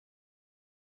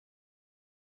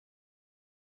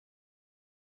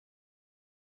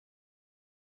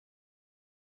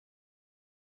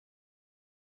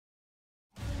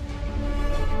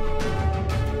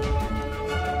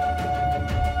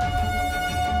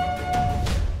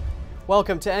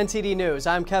Welcome to NTD News.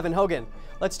 I'm Kevin Hogan.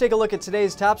 Let's take a look at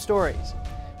today's top stories.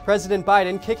 President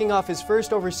Biden kicking off his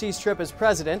first overseas trip as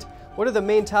president. What are the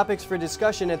main topics for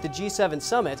discussion at the G7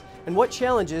 summit, and what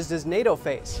challenges does NATO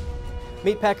face?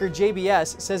 Meatpacker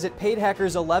JBS says it paid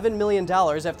hackers $11 million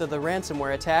after the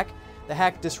ransomware attack. The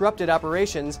hack disrupted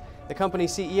operations. The company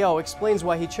CEO explains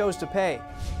why he chose to pay.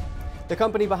 The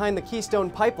company behind the Keystone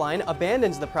pipeline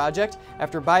abandons the project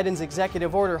after Biden's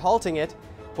executive order halting it.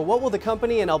 But what will the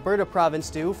company in Alberta province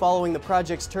do following the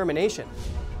project's termination?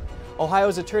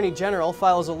 Ohio's Attorney General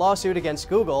files a lawsuit against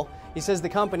Google. He says the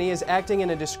company is acting in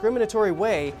a discriminatory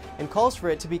way and calls for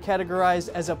it to be categorized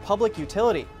as a public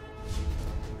utility.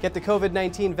 Get the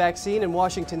COVID-19 vaccine in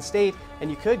Washington state and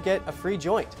you could get a free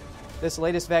joint. This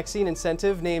latest vaccine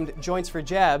incentive, named Joints for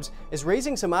Jabs, is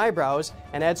raising some eyebrows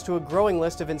and adds to a growing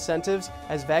list of incentives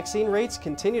as vaccine rates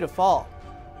continue to fall.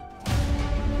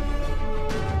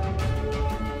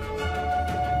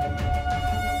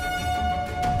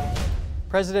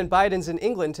 President Biden's in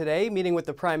England today, meeting with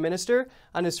the Prime Minister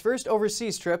on his first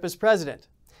overseas trip as president.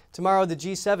 Tomorrow, the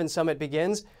G7 summit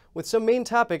begins with some main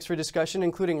topics for discussion,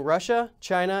 including Russia,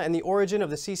 China, and the origin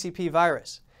of the CCP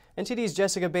virus. NTD's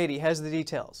Jessica Beatty has the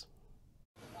details.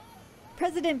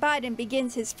 President Biden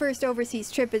begins his first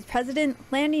overseas trip as president,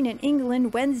 landing in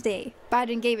England Wednesday.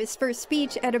 Biden gave his first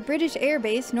speech at a British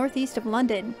airbase northeast of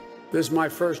London. This is my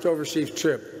first overseas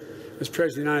trip as President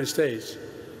of the United States.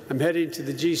 I'm heading to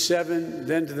the G7,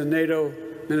 then to the NATO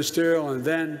ministerial, and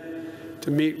then to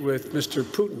meet with Mr.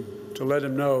 Putin to let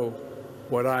him know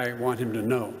what I want him to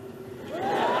know.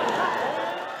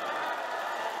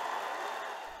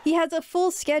 He has a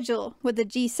full schedule, with the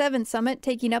G7 summit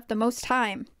taking up the most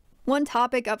time. One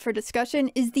topic up for discussion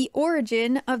is the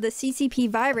origin of the CCP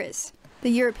virus. The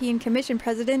European Commission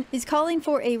president is calling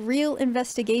for a real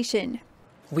investigation.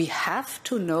 We have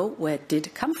to know where it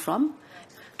did come from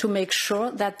to make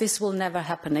sure that this will never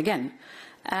happen again.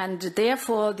 And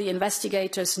therefore, the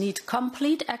investigators need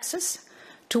complete access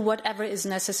to whatever is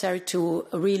necessary to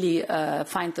really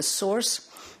find the source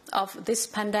of this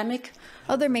pandemic.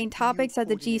 Other main topics at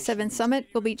the G7 summit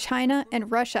will be China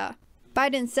and Russia.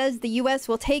 Biden says the U.S.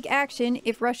 will take action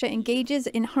if Russia engages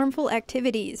in harmful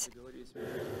activities.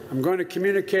 I'm going to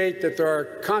communicate that there are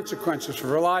consequences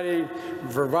for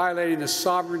violating the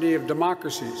sovereignty of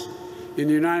democracies in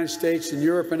the United States and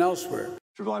Europe and elsewhere.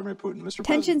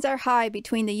 Tensions are high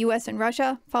between the U.S. and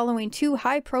Russia following two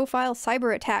high-profile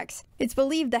cyber attacks. It's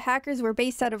believed the hackers were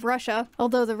based out of Russia,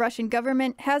 although the Russian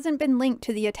government hasn't been linked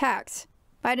to the attacks.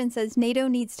 Biden says NATO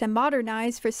needs to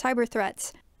modernize for cyber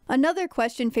threats. Another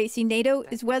question facing NATO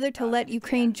is whether to let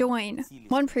Ukraine join.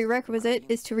 One prerequisite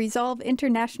is to resolve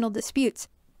international disputes.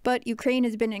 But Ukraine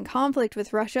has been in conflict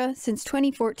with Russia since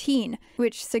 2014,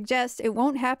 which suggests it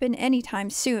won't happen anytime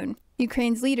soon.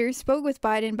 Ukraine's leader spoke with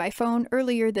Biden by phone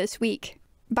earlier this week.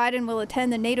 Biden will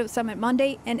attend the NATO summit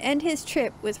Monday and end his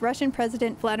trip with Russian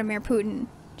President Vladimir Putin.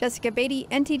 Jessica Beatty,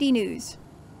 NTD News.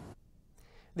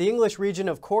 The English region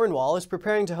of Cornwall is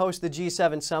preparing to host the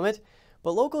G7 summit,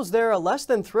 but locals there are less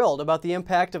than thrilled about the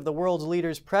impact of the world's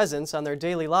leaders' presence on their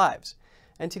daily lives.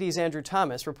 NTD's Andrew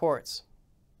Thomas reports.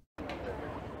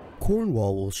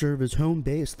 Cornwall will serve as home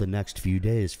base the next few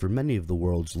days for many of the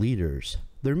world's leaders.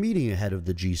 They're meeting ahead of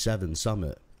the G7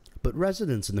 summit, but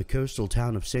residents in the coastal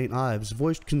town of St. Ives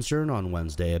voiced concern on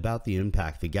Wednesday about the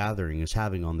impact the gathering is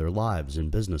having on their lives and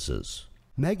businesses.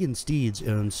 Megan Steeds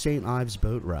owns St. Ives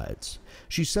Boat Rides.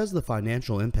 She says the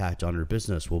financial impact on her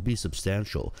business will be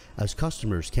substantial as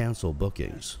customers cancel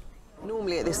bookings.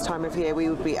 Normally at this time of year we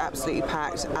would be absolutely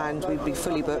packed and we'd be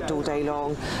fully booked all day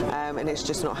long, and it's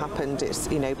just not happened. It's,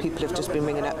 you know, people have just been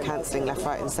ringing up, cancelling left,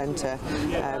 right and centre.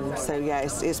 So yeah,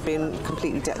 it's been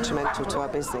completely detrimental to our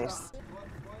business.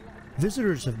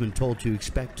 Visitors have been told to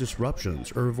expect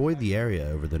disruptions or avoid the area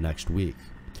over the next week,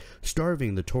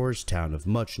 starving the tourist town of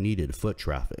much needed foot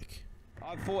traffic.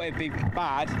 I thought it'd be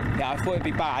bad. Yeah, I thought it'd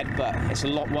be bad, but it's a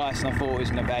lot worse than I thought it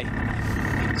was going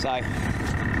to be. So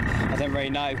I don't really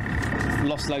know.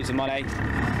 Lost loads of money,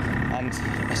 and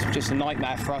it's just a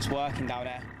nightmare for us working down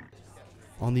there.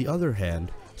 On the other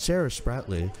hand, Sarah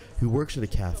Spratley, who works at a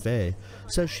cafe,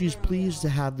 says she's pleased to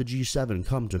have the G7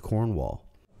 come to Cornwall.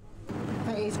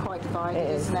 It is quite divided,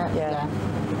 isn't it? Yeah.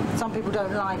 Some people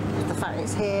don't like the fact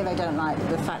it's here, they don't like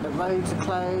the fact that roads are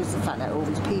closed, the fact that all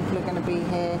these people are going to be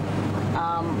here.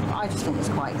 I just think it's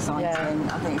quite exciting.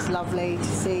 Yeah. I think it's lovely to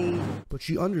see. But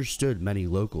she understood many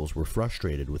locals were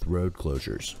frustrated with road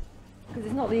closures. Because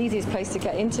it's not the easiest place to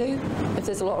get into if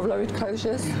there's a lot of road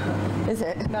closures, is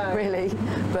it? No. Really?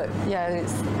 But yeah,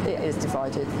 it is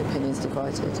divided, the opinion's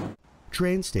divided.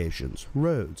 Train stations,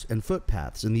 roads, and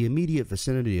footpaths in the immediate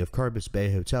vicinity of Carbis Bay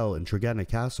Hotel in Tregenna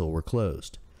Castle were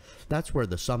closed. That's where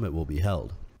the summit will be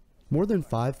held. More than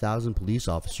 5,000 police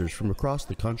officers from across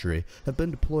the country have been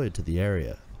deployed to the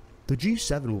area. The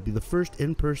G7 will be the first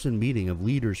in-person meeting of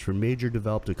leaders from major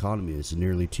developed economies in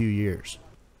nearly 2 years.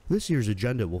 This year's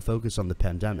agenda will focus on the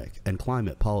pandemic and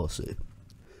climate policy.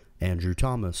 Andrew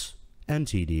Thomas,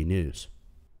 NTD News.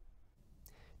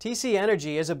 TC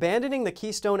Energy is abandoning the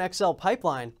Keystone XL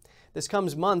pipeline. This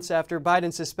comes months after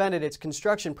Biden suspended its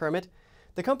construction permit.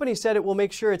 The company said it will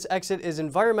make sure its exit is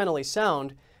environmentally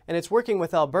sound, and it's working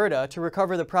with Alberta to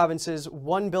recover the province's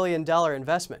 $1 billion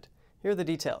investment. Here are the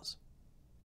details.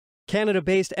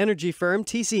 Canada-based energy firm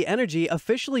TC Energy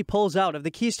officially pulls out of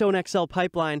the Keystone XL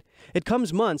pipeline. It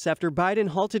comes months after Biden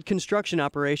halted construction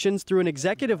operations through an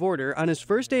executive order on his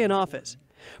first day in office.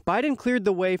 Biden cleared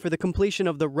the way for the completion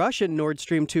of the Russian Nord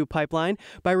Stream 2 pipeline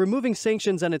by removing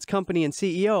sanctions on its company and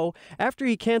CEO after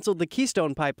he canceled the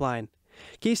Keystone pipeline.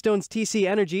 Keystone's TC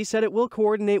Energy said it will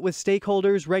coordinate with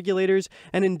stakeholders, regulators,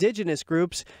 and indigenous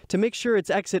groups to make sure its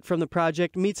exit from the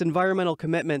project meets environmental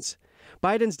commitments.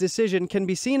 Biden's decision can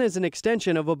be seen as an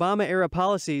extension of Obama-era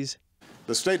policies.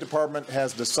 The State Department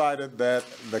has decided that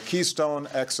the Keystone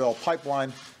XL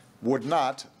pipeline would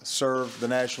not serve the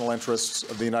national interests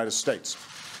of the United States.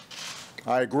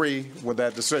 I agree with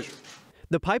that decision.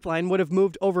 The pipeline would have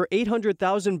moved over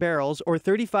 800,000 barrels or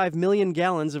 35 million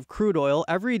gallons of crude oil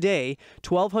every day,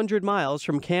 1,200 miles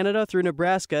from Canada through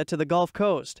Nebraska to the Gulf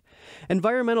Coast.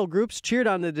 Environmental groups cheered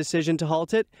on the decision to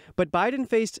halt it, but Biden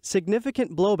faced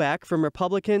significant blowback from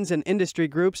Republicans and industry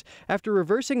groups after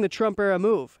reversing the Trump-era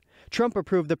move. Trump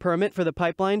approved the permit for the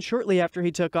pipeline shortly after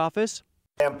he took office.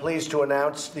 I am pleased to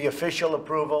announce the official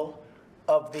approval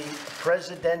of the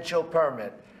presidential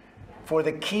permit for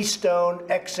the Keystone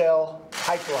XL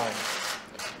pipeline.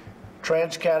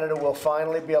 TransCanada will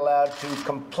finally be allowed to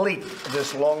complete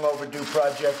this long overdue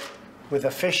project with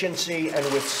efficiency and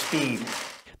with speed.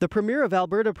 The Premier of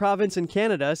Alberta Province in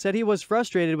Canada said he was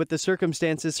frustrated with the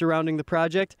circumstances surrounding the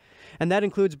project, and that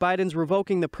includes Biden's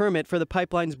revoking the permit for the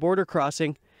pipeline's border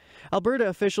crossing. Alberta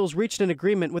officials reached an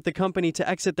agreement with the company to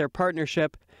exit their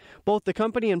partnership. Both the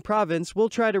company and province will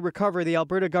try to recover the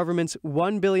Alberta government's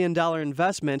 $1 billion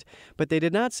investment, but they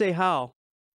did not say how.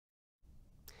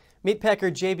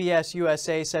 Meatpacker JBS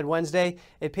USA said Wednesday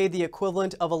it paid the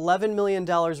equivalent of $11 million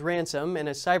ransom in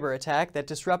a cyber attack that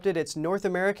disrupted its North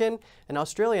American and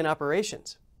Australian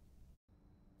operations.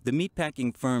 The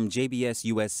meatpacking firm JBS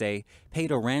USA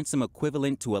paid a ransom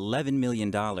equivalent to $11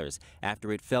 million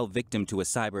after it fell victim to a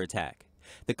cyber attack.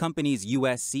 The company's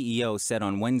U.S. CEO said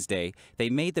on Wednesday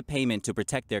they made the payment to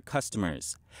protect their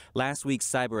customers. Last week's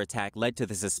cyber attack led to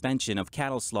the suspension of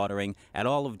cattle slaughtering at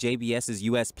all of JBS's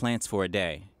U.S. plants for a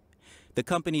day. The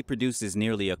company produces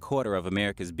nearly a quarter of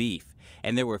America's beef,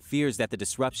 and there were fears that the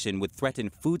disruption would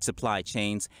threaten food supply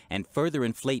chains and further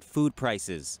inflate food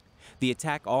prices. The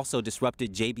attack also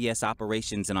disrupted JBS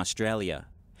operations in Australia.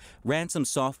 Ransom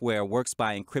software works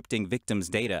by encrypting victims'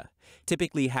 data.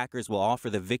 Typically, hackers will offer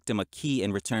the victim a key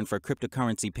in return for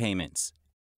cryptocurrency payments.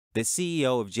 The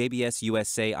CEO of JBS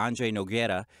USA, Andre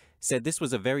Nogueira, said this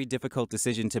was a very difficult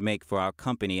decision to make for our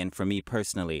company and for me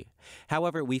personally.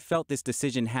 However, we felt this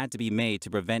decision had to be made to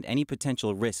prevent any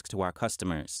potential risk to our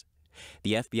customers.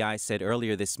 The FBI said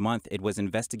earlier this month it was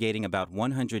investigating about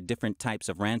 100 different types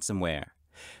of ransomware.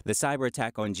 The cyber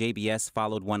attack on JBS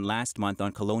followed one last month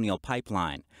on Colonial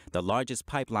Pipeline, the largest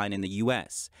pipeline in the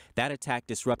U.S. That attack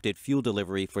disrupted fuel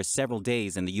delivery for several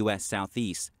days in the U.S.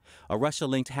 Southeast. A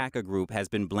Russia-linked hacker group has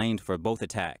been blamed for both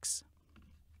attacks.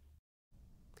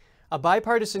 A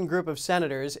bipartisan group of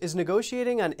senators is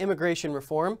negotiating on immigration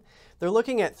reform. They're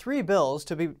looking at 3 bills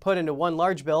to be put into one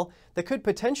large bill that could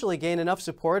potentially gain enough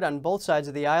support on both sides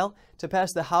of the aisle to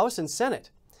pass the House and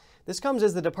Senate. This comes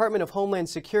as the Department of Homeland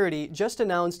Security just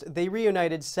announced they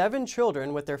reunited 7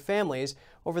 children with their families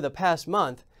over the past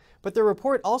month. But the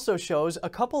report also shows a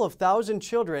couple of thousand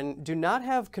children do not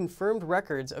have confirmed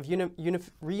records of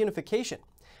reunification.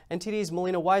 NTD's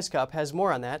Melina Weisskopf has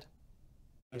more on that.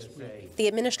 The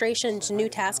administration's new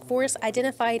task force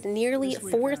identified nearly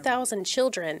 4,000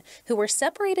 children who were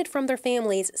separated from their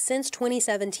families since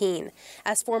 2017,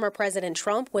 as former President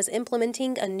Trump was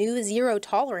implementing a new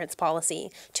zero-tolerance policy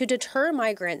to deter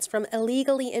migrants from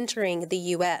illegally entering the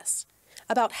U.S.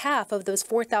 About half of those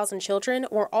 4,000 children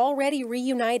were already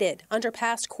reunited under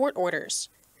past court orders.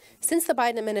 Since the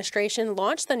Biden administration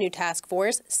launched the new task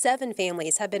force, 7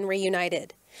 families have been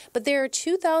reunited. But there are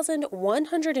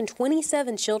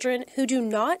 2,127 children who do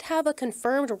not have a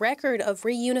confirmed record of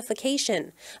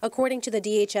reunification, according to the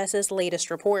DHS's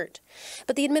latest report.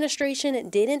 But the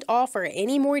administration didn't offer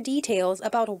any more details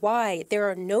about why there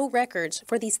are no records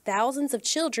for these thousands of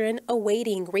children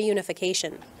awaiting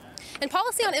reunification. And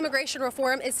policy on immigration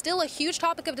reform is still a huge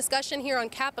topic of discussion here on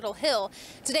Capitol Hill.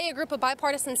 Today, a group of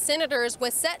bipartisan senators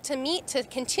was set to meet to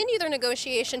continue their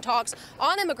negotiation talks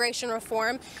on immigration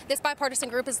reform. This bipartisan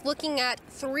group is looking at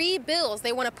 3 bills.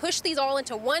 They want to push these all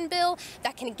into one bill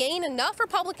that can gain enough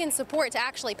Republican support to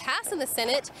actually pass in the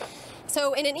Senate.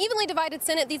 So in an evenly divided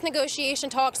Senate, these negotiation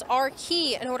talks are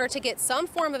key in order to get some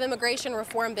form of immigration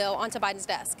reform bill onto Biden's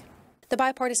desk. The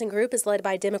bipartisan group is led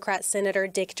by Democrat Senator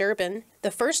Dick Durbin.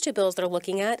 The first 2 bills they're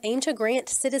looking at aim to grant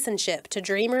citizenship to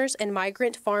Dreamers and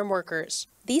migrant farm workers.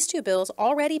 These 2 bills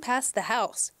already passed the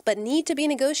House, but need to be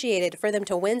negotiated for them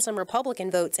to win some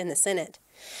Republican votes in the Senate.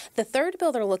 The third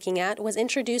bill they're looking at was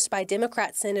introduced by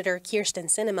Democrat Senator Kyrsten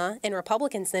Sinema and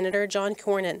Republican Senator John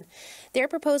Cornyn. Their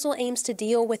proposal aims to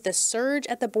deal with the surge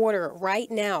at the border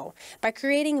right now by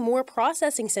creating more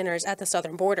processing centers at the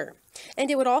southern border.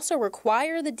 And it would also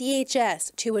require the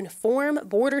DHS to inform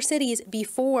border cities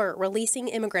before releasing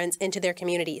immigrants into their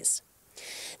communities.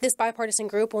 This bipartisan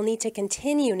group will need to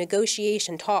continue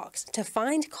negotiation talks to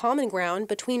find common ground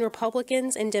between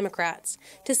Republicans and Democrats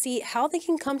to see how they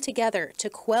can come together to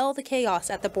quell the chaos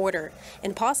at the border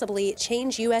and possibly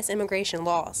change U.S. immigration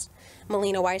laws.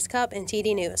 Melina Weiskup,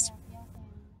 NTD News.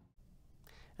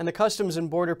 And the Customs and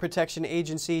Border Protection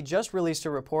Agency just released a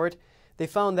report. They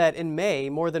found that in May,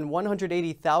 more than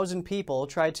 180,000 people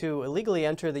tried to illegally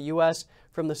enter the U.S.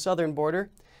 from the southern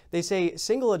border. They say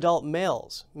single adult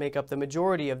males make up the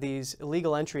majority of these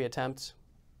illegal entry attempts.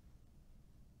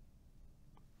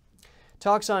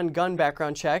 Talks on gun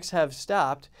background checks have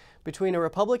stopped between a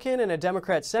Republican and a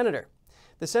Democrat senator.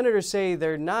 The senators say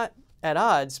they're not at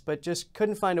odds, but just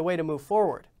couldn't find a way to move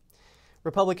forward.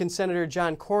 Republican Senator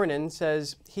John Cornyn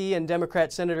says he and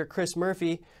Democrat Senator Chris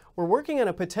Murphy were working on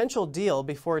a potential deal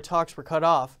before talks were cut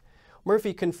off.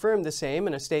 Murphy confirmed the same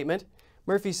in a statement.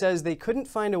 Murphy says they couldn't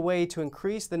find a way to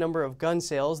increase the number of gun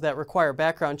sales that require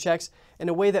background checks in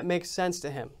a way that makes sense to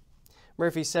him.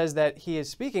 Murphy says that he is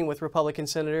speaking with Republican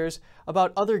senators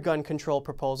about other gun control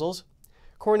proposals.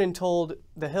 Cornyn told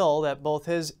The Hill that both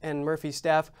his and Murphy's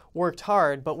staff worked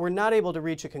hard but were not able to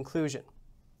reach a conclusion.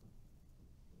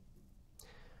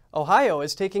 Ohio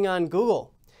is taking on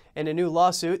Google. In a new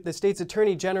lawsuit, the state's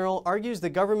attorney general argues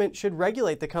the government should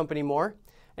regulate the company more.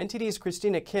 NTD's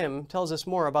Christina Kim tells us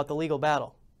more about the legal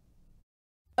battle.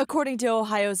 According to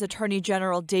Ohio's Attorney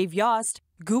General Dave Yost,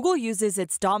 Google uses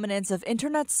its dominance of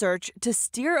internet search to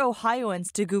steer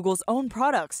Ohioans to Google's own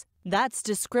products. That's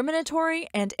discriminatory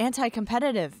and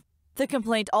anti-competitive. The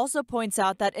complaint also points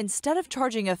out that instead of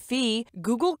charging a fee,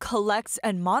 Google collects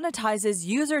and monetizes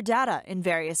user data in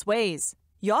various ways.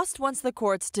 Yost wants the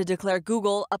courts to declare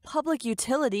Google a public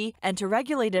utility and to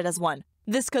regulate it as one.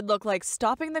 This could look like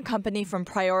stopping the company from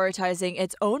prioritizing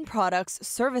its own products,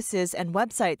 services, and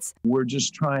websites. We're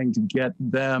just trying to get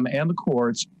them and the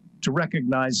courts to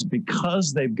recognize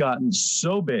because they've gotten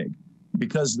so big,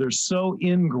 because they're so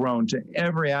ingrown to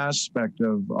every aspect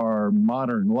of our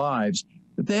modern lives,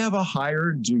 that they have a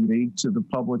higher duty to the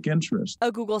public interest.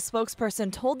 A Google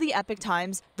spokesperson told the Epoch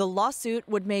Times the lawsuit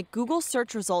would make Google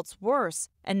search results worse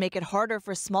and make it harder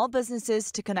for small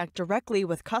businesses to connect directly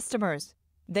with customers.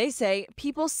 They say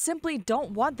people simply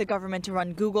don't want the government to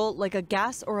run Google like a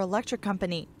gas or electric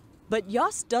company. But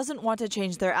Yost doesn't want to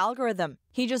change their algorithm.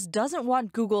 He just doesn't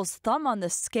want Google's thumb on the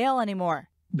scale anymore.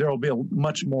 There will be a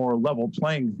much more level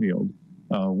playing field.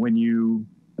 When you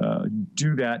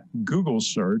do that Google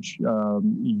search,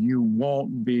 you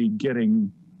won't be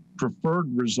getting preferred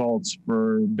results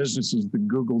for businesses that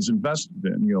Google's invested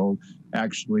in. You'll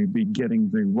actually be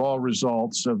getting the raw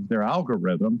results of their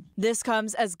algorithm. This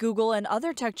comes as Google and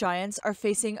other tech giants are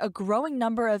facing a growing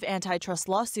number of antitrust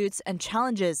lawsuits and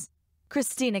challenges.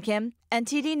 Christina Kim,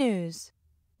 NTD News.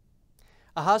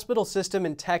 A hospital system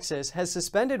in Texas has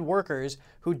suspended workers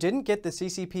who didn't get the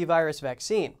CCP virus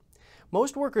vaccine.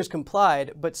 Most workers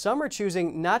complied, but some are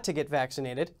choosing not to get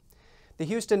vaccinated. The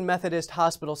Houston Methodist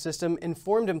Hospital System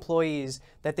informed employees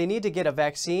that they need to get a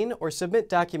vaccine or submit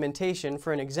documentation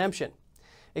for an exemption.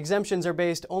 Exemptions are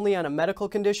based only on a medical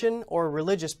condition or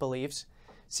religious beliefs.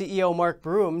 CEO Mark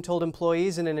Broom told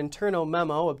employees in an internal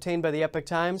memo obtained by the Epoch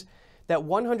Times that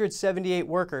 178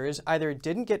 workers either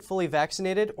didn't get fully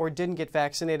vaccinated or didn't get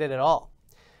vaccinated at all.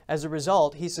 As a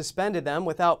result, he suspended them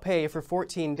without pay for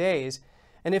 14 days,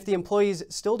 And if the employees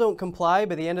still don't comply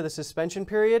by the end of the suspension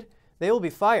period, they will be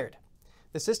fired.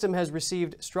 The system has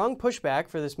received strong pushback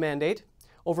for this mandate.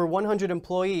 Over 100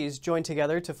 employees joined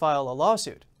together to file a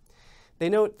lawsuit. They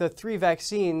note the 3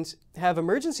 vaccines have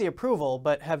emergency approval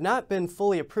but have not been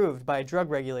fully approved by drug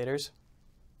regulators.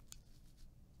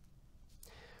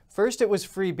 First, it was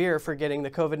free beer for getting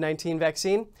the COVID-19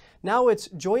 vaccine. Now it's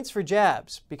joints for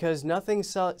jabs, because nothing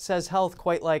says health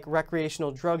quite like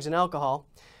recreational drugs and alcohol.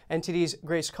 NTD's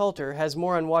Grace Coulter has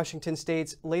more on Washington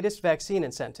State's latest vaccine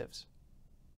incentives.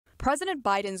 President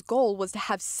Biden's goal was to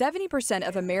have 70%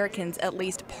 of Americans at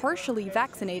least partially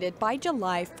vaccinated by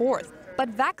July 4th. But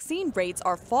vaccine rates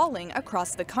are falling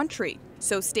across the country.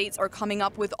 So states are coming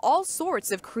up with all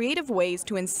sorts of creative ways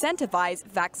to incentivize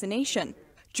vaccination.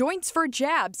 Joints for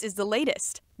jabs is the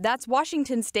latest. That's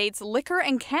Washington State's Liquor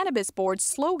and Cannabis Board's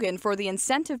slogan for the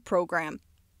incentive program.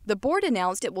 The board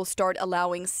announced it will start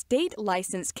allowing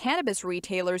state-licensed cannabis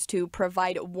retailers to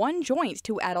provide 1 joint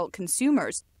to adult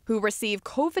consumers who receive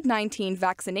COVID-19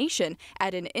 vaccination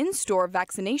at an in-store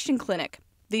vaccination clinic.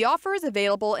 The offer is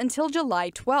available until July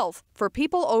 12th for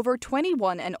people over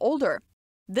 21 and older.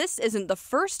 This isn't the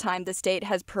first time the state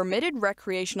has permitted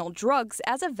recreational drugs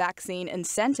as a vaccine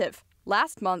incentive.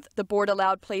 Last month, the board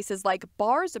allowed places like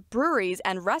bars, breweries,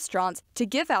 and restaurants to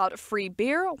give out free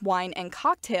beer, wine, and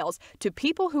cocktails to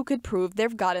people who could prove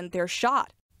they've gotten their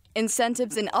shot.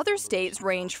 Incentives in other states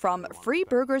range from free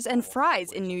burgers and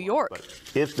fries in New York. But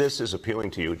if this is appealing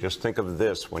to you, just think of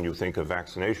this when you think of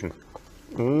vaccination.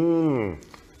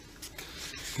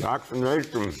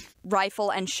 Vaccination. Rifle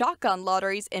and shotgun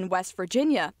lotteries in West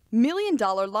Virginia, $1 million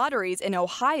lotteries in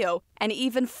Ohio, and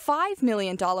even $5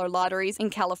 million lotteries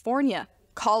in California.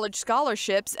 College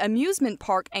scholarships, amusement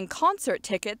park, and concert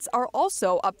tickets are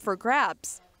also up for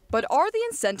grabs. But are the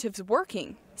incentives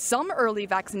working? Some early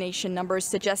vaccination numbers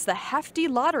suggest the hefty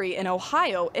lottery in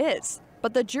Ohio is,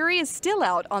 but the jury is still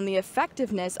out on the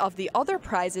effectiveness of the other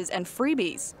prizes and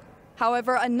freebies.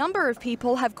 However, a number of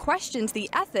people have questioned the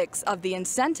ethics of the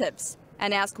incentives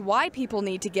and ask why people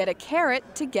need to get a carrot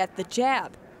to get the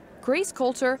jab. Grace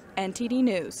Coulter, NTD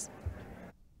News.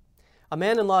 A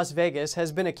man in Las Vegas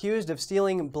has been accused of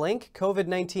stealing blank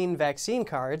COVID-19 vaccine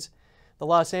cards. The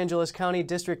Los Angeles County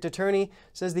District Attorney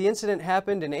says the incident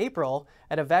happened in April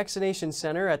at a vaccination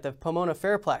center at the Pomona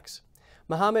Fairplex.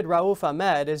 Mohammed Raouf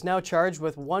Ahmed is now charged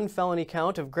with 1 felony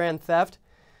count of grand theft.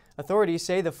 Authorities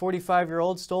say the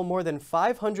 45-year-old stole more than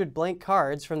 500 blank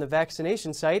cards from the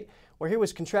vaccination site where he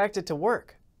was contracted to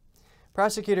work.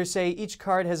 Prosecutors say each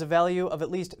card has a value of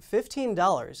at least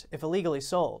 $15 if illegally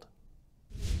sold.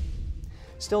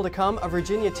 Still to come, a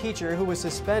Virginia teacher who was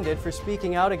suspended for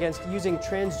speaking out against using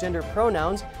transgender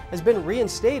pronouns has been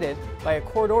reinstated by a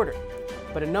court order.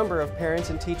 But a number of parents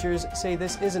and teachers say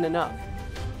this isn't enough.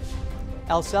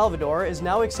 El Salvador is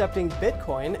now accepting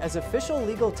Bitcoin as official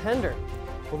legal tender.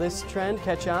 Will this trend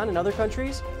catch on in other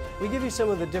countries? We give you some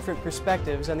of the different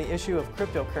perspectives on the issue of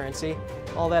cryptocurrency.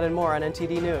 All that and more on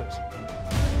NTD News.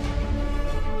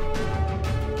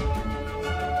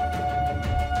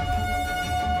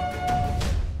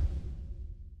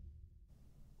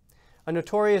 A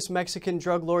notorious Mexican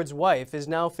drug lord's wife is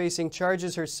now facing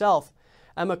charges herself.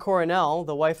 Emma Coronel,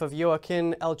 the wife of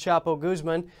Joaquin El Chapo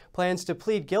Guzman, plans to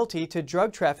plead guilty to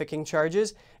drug trafficking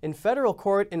charges in federal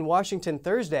court in Washington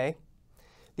Thursday.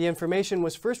 The information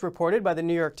was first reported by the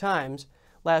New York Times.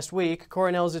 Last week,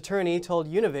 Coronel's attorney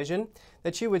told Univision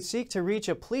that she would seek to reach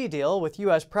a plea deal with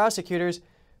U.S. prosecutors,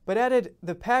 but added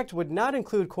the pact would not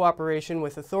include cooperation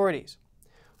with authorities.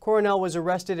 Coronel was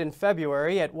arrested in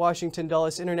February at Washington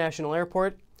Dulles International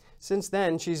Airport. Since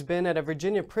then, she's been at a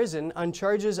Virginia prison on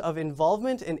charges of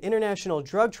involvement in international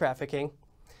drug trafficking.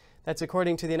 That's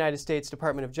according to the United States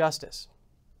Department of Justice.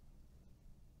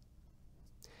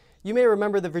 You may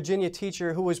remember the Virginia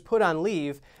teacher who was put on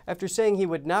leave after saying he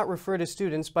would not refer to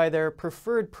students by their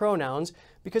preferred pronouns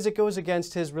because it goes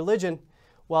against his religion.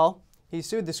 Well, he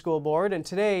sued the school board, and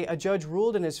today a judge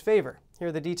ruled in his favor. Here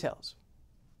are the details.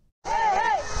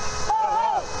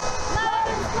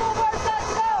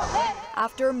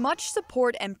 After much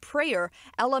support and prayer,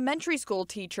 elementary school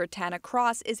teacher Tana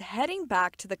Cross is heading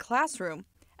back to the classroom,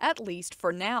 at least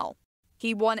for now.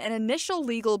 He won an initial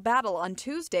legal battle on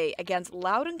Tuesday against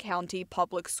Loudoun County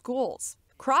Public Schools.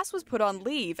 Cross was put on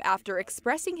leave after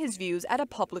expressing his views at a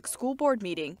public school board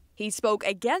meeting. He spoke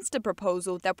against a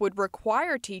proposal that would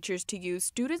require teachers to use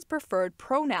students' preferred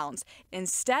pronouns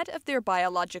instead of their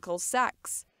biological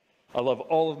sex. I love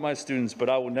all of my students, but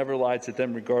I will never lie to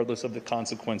them regardless of the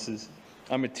consequences.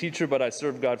 I'm a teacher, but I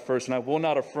serve God first, and I will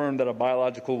not affirm that a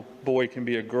biological boy can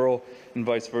be a girl and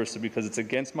vice versa, because it's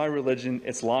against my religion,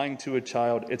 it's lying to a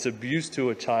child, it's abuse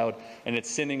to a child, and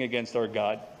it's sinning against our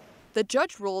God. The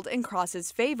judge ruled in Cross's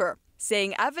favor,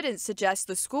 saying evidence suggests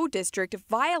the school district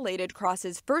violated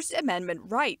Cross's First Amendment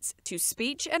rights to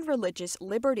speech and religious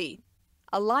liberty.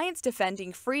 Alliance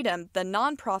Defending Freedom, the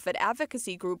nonprofit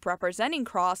advocacy group representing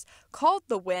Cross, called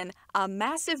the win a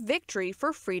massive victory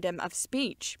for freedom of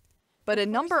speech. But a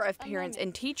number of parents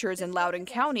and teachers in Loudoun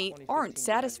County aren't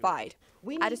satisfied.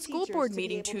 At a school board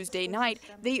meeting Tuesday night,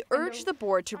 they urged the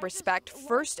board to respect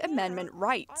First Amendment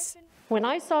rights. When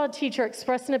I saw a teacher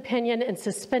express an opinion and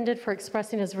suspended for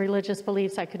expressing his religious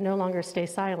beliefs, I could no longer stay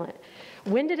silent.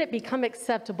 When did it become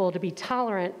acceptable to be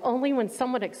tolerant only when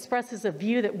someone expresses a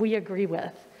view that we agree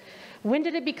with? When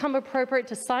did it become appropriate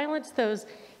to silence those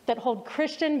that hold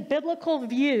Christian biblical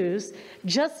views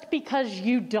just because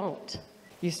you don't?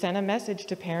 You sent a message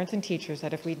to parents and teachers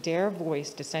that if we dare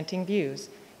voice dissenting views,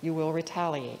 you will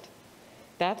retaliate.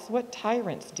 That's what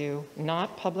tyrants do,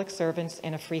 not public servants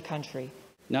in a free country.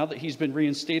 Now that he's been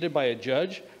reinstated by a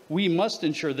judge, we must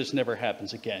ensure this never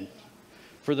happens again.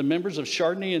 For the members of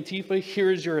Chardonnay and Antifa,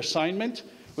 here is your assignment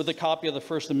with a copy of the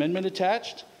First Amendment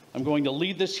attached. I'm going to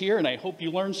lead this here, and I hope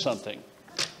you learned something.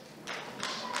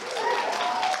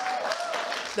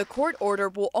 The court order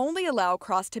will only allow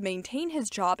Cross to maintain his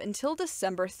job until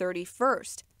December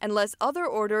 31st, unless other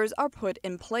orders are put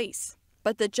in place.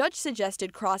 But the judge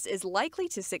suggested Cross is likely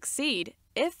to succeed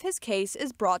if his case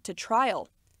is brought to trial.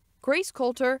 Grace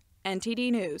Coulter,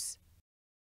 NTD News.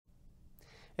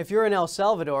 If you're in El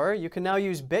Salvador, you can now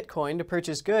use Bitcoin to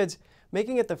purchase goods,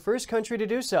 making it the first country to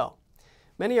do so.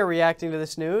 Many are reacting to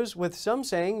this news, with some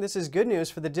saying this is good news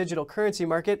for the digital currency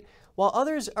market, while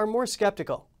others are more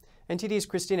skeptical. NTD's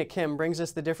Christina Kim brings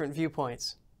us the different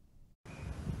viewpoints.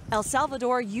 El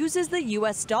Salvador uses the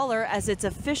US dollar as its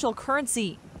official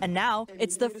currency, and now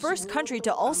it's the first country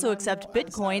to also accept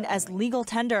Bitcoin as legal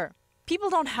tender. People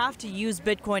don't have to use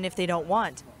Bitcoin if they don't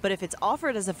want, but if it's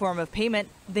offered as a form of payment,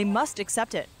 they must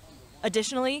accept it.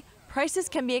 Additionally, prices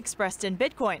can be expressed in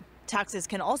Bitcoin. Taxes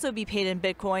can also be paid in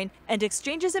Bitcoin, and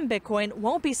exchanges in Bitcoin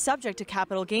won't be subject to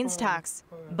capital gains tax.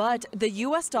 But the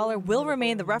US dollar will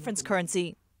remain the reference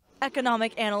currency.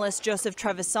 Economic analyst Joseph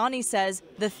Trevisani says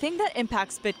the thing that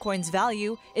impacts Bitcoin's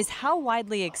value is how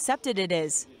widely accepted it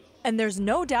is. And there's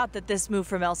no doubt that this move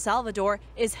from El Salvador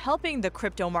is helping the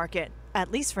crypto market,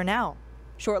 at least for now.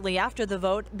 Shortly after the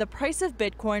vote, the price of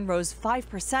Bitcoin rose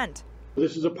 5%.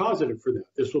 This is a positive for them.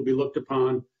 This will be looked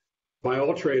upon by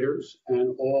all traders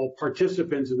and all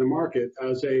participants in the market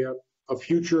as a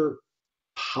future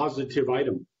positive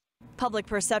item. Public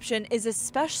perception is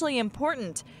especially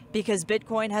important because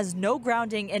Bitcoin has no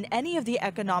grounding in any of the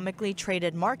economically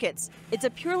traded markets. It's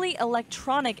a purely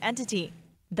electronic entity.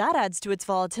 That adds to its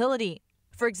volatility.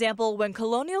 For example, when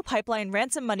Colonial Pipeline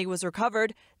ransom money was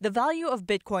recovered, the value of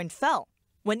Bitcoin fell.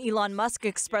 When Elon Musk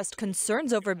expressed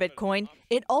concerns over Bitcoin,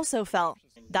 it also fell.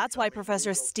 That's why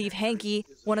Professor Steve Hanke,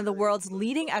 one of the world's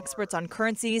leading experts on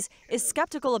currencies, is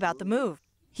skeptical about the move.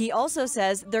 He also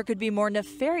says there could be more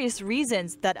nefarious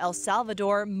reasons that El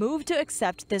Salvador moved to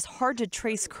accept this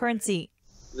hard-to-trace currency.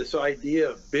 This idea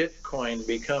of Bitcoin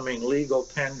becoming legal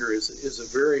tender is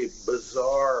a very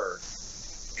bizarre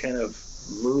kind of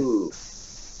move.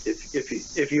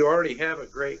 If you already have a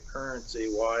great currency,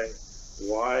 why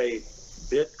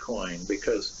Bitcoin?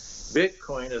 Because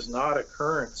Bitcoin is not a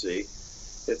currency.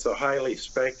 It's a highly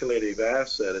speculative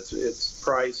asset. Its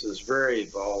price is very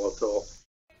volatile.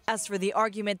 As for the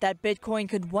argument that Bitcoin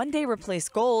could one day replace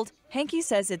gold, Hanke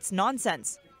says it's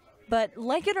nonsense. But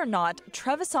like it or not,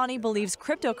 Trevisani believes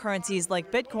cryptocurrencies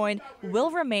like Bitcoin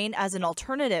will remain as an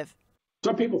alternative.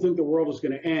 Some people think the world is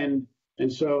going to end,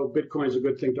 and so Bitcoin is a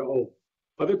good thing to hold.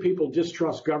 Other people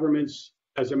distrust governments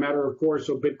as a matter of course,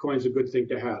 so Bitcoin is a good thing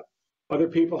to have. Other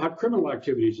people have criminal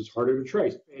activities. It's harder to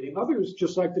trace. Others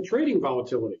just like the trading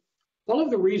volatility. All of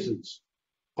the reasons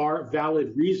are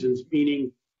valid reasons,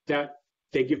 meaning that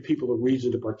they give people a reason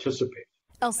to participate.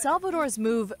 El Salvador's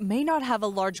move may not have a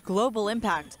large global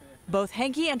impact. Both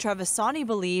Hanke and Trevisani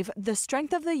believe the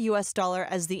strength of the US dollar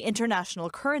as the international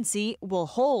currency will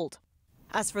hold.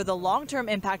 As for the long-term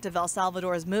impact of El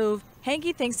Salvador's move,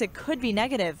 Hanke thinks it could be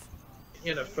negative.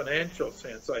 In a financial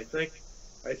sense, I think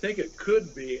it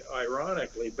could be,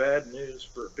 ironically, bad news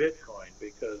for Bitcoin,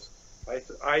 because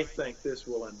I think this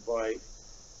will invite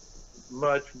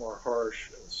much more harsh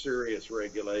and serious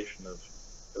regulation of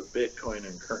Bitcoin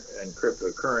and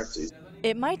cryptocurrencies.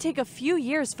 It might take a few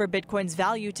years for Bitcoin's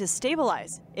value to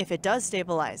stabilize, if it does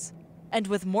stabilize. And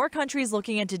with more countries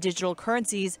looking into digital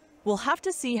currencies, we'll have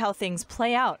to see how things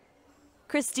play out.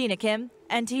 Christina Kim,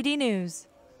 NTD News.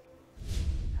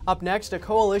 Up next, a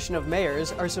coalition of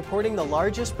mayors are supporting the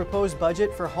largest proposed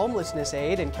budget for homelessness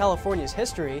aid in California's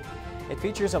history. It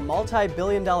features a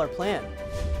multi-billion-dollar plan.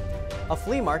 A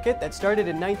flea market that started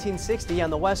in 1960 on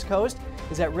the West Coast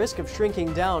is at risk of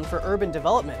shrinking down for urban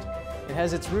development. It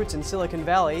has its roots in Silicon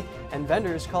Valley, and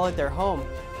vendors call it their home.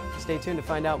 Stay tuned to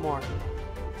find out more.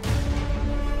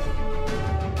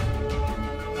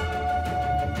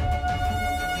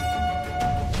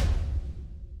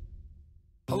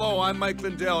 Hello, I'm Mike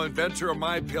Lindell, inventor of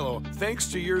MyPillow.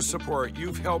 Thanks to your support,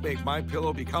 you've helped make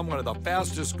MyPillow become one of the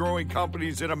fastest growing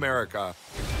companies in America.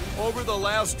 Over the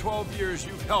last 12 years,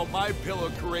 you've helped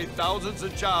MyPillow create thousands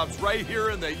of jobs right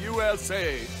here in the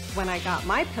USA. When I got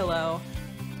MyPillow,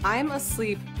 I'm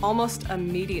asleep almost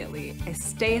immediately. I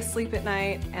stay asleep at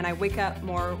night and I wake up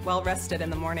more well-rested in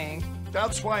the morning.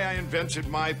 That's why I invented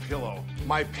MyPillow.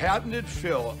 My patented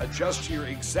fill adjusts to your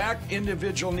exact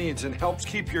individual needs and helps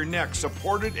keep your neck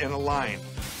supported and aligned.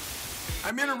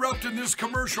 I'm interrupting this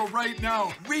commercial right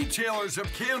now. Retailers have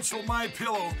canceled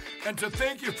MyPillow, and to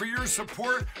thank you for your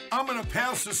support, I'm gonna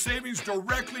pass the savings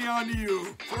directly on to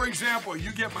you. For example,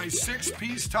 you get my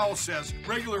 6-piece towel sets,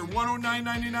 regular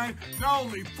 $109.99, now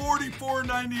only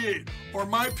 $44.98, or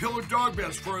MyPillow dog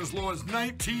beds for as low as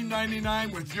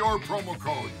 $19.99 with your promo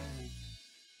code.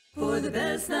 For the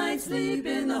best night's sleep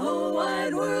in the whole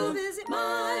wide world, visit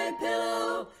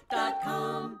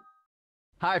mypillow.com.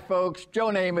 Hi folks, Joe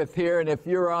Namath here, and if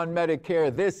you're on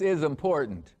Medicare, this is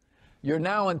important. You're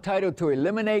now entitled to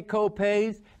eliminate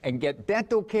co-pays and get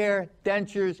dental care,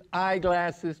 dentures,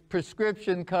 eyeglasses,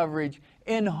 prescription coverage,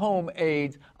 in-home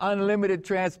aids, unlimited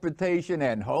transportation,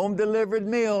 and home-delivered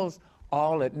meals,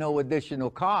 all at no additional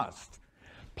cost.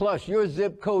 Plus, your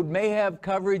zip code may have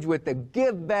coverage with the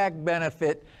Give Back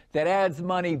benefit that adds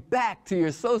money back to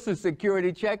your Social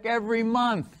Security check every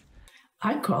month.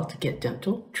 I called to get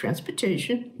dental,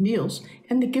 transportation, meals,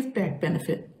 and the Give Back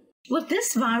benefit. With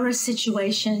this virus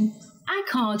situation, I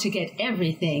called to get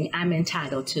everything I'm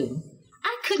entitled to.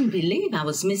 I couldn't believe I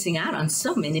was missing out on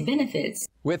so many benefits.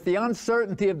 With the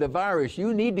uncertainty of the virus,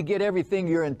 you need to get everything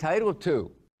you're entitled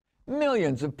to.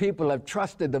 Millions of people have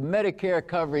trusted the Medicare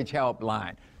Coverage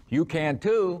Helpline. You can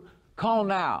too. Call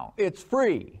now. It's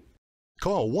free.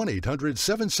 Call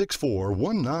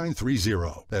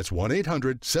 1-800-764-1930. That's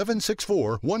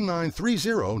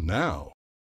 1-800-764-1930 now.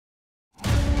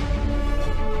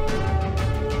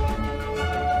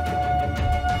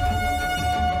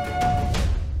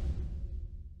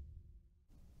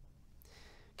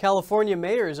 California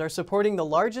mayors are supporting the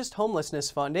largest homelessness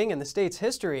funding in the state's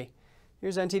history.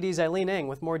 Here's NTD's Eileen Ng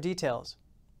with more details.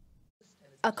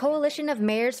 A coalition of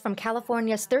mayors from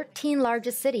California's 13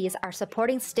 largest cities are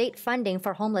supporting state funding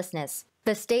for homelessness.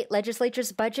 The state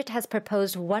legislature's budget has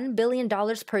proposed $1 billion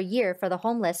per year for the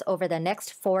homeless over the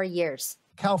next 4 years.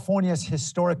 California's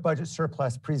historic budget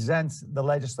surplus presents the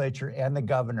legislature and the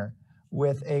governor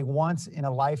with a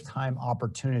once-in-a-lifetime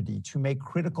opportunity to make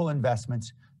critical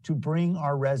investments to bring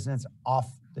our residents off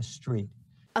the street.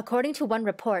 According to one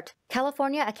report,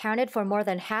 California accounted for more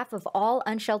than half of all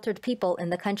unsheltered people in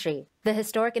the country. The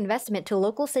historic investment to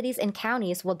local cities and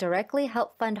counties will directly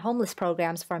help fund homeless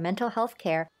programs for mental health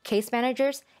care, case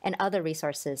managers, and other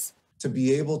resources. To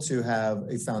be able to have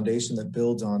a foundation that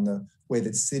builds on the way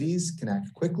that cities can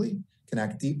act quickly, can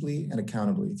act deeply and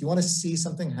accountably. If you want to see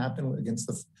something happen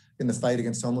in the fight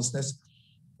against homelessness,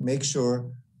 make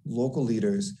sure local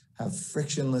leaders have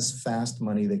frictionless, fast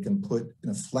money they can put in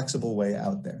a flexible way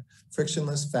out there.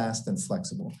 Frictionless, fast, and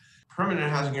flexible. Permanent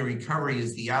housing and recovery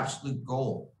is the absolute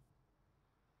goal.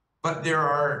 But there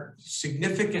are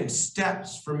significant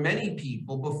steps for many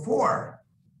people before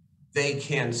they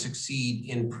can succeed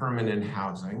in permanent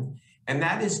housing. And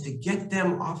that is to get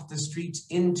them off the streets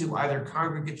into either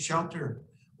congregate shelter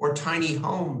or tiny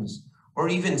homes, or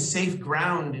even safe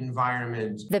ground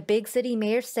environments. The big city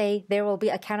mayors say there will be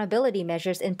accountability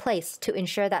measures in place to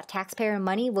ensure that taxpayer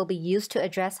money will be used to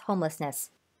address homelessness.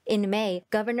 In May,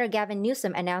 Governor Gavin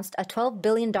Newsom announced a $12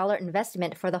 billion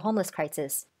investment for the homeless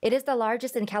crisis. It is the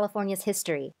largest in California's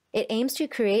history. It aims to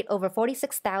create over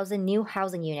 46,000 new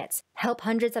housing units, help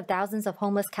hundreds of thousands of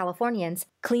homeless Californians,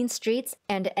 clean streets,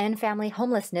 and end family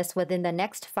homelessness within the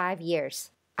next 5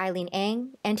 years. Eileen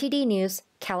Ng, NTD News,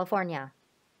 California.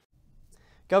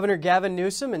 Governor Gavin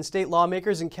Newsom and state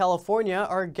lawmakers in California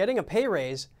are getting a pay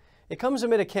raise. It comes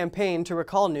amid a campaign to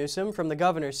recall Newsom from the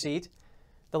governor's seat.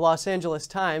 The Los Angeles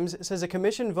Times says a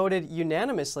commission voted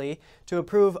unanimously to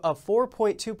approve a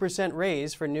 4.2%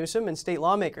 raise for Newsom and state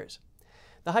lawmakers.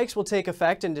 The hikes will take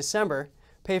effect in December.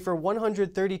 Pay for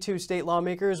 132 state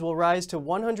lawmakers will rise to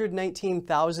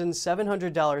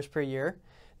 $119,700 per year.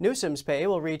 Newsom's pay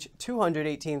will reach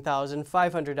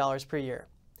 $218,500 per year.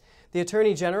 The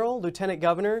Attorney General, Lieutenant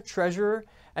Governor, Treasurer,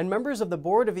 and members of the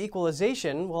Board of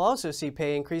Equalization will also see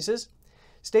pay increases.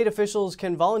 State officials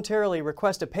can voluntarily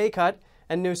request a pay cut,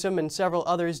 and Newsom and several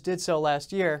others did so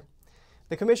last year.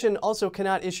 The Commission also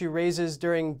cannot issue raises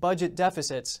during budget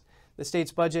deficits. The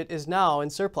state's budget is now in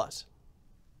surplus.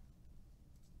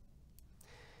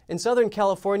 In Southern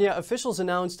California, officials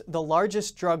announced the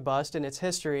largest drug bust in its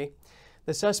history.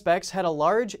 The suspects had a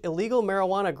large illegal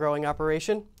marijuana growing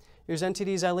operation. Here's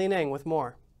NTD's Eileen Eng with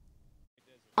more.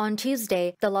 On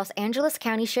Tuesday, the Los Angeles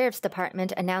County Sheriff's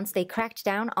Department announced they cracked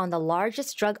down on the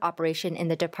largest drug operation in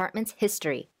the department's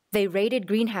history. They raided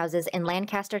greenhouses in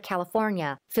Lancaster,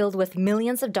 California, filled with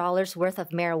millions of dollars worth of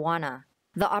marijuana.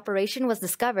 The operation was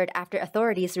discovered after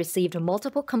authorities received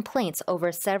multiple complaints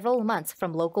over several months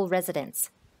from local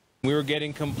residents. We were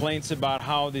getting complaints about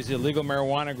how these illegal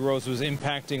marijuana grows was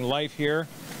impacting life here.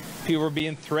 People were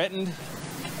being threatened.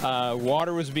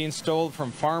 Water was being stolen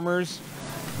from farmers,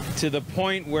 to the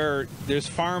point where there's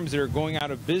farms that are going out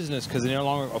of business because they no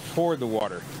longer afford the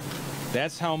water.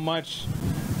 That's how much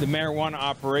the marijuana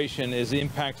operation is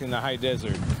impacting the high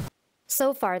desert.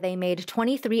 So far, they made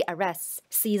 23 arrests,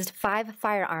 seized 5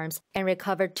 firearms, and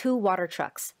recovered 2 water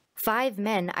trucks. 5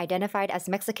 men identified as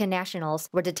Mexican nationals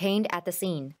were detained at the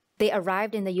scene. They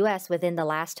arrived in the U.S. within the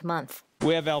last month.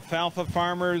 We have alfalfa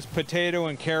farmers, potato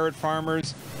and carrot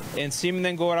farmers, and seeing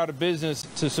them go out of business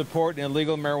to support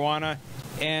illegal marijuana,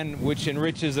 and which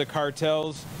enriches the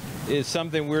cartels, is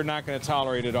something we're not going to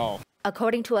tolerate at all.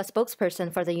 According to a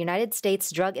spokesperson for the United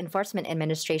States Drug Enforcement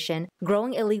Administration,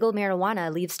 growing illegal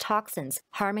marijuana leaves toxins,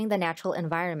 harming the natural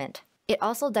environment. It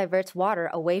also diverts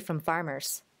water away from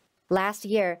farmers. Last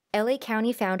year, LA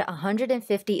County found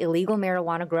 150 illegal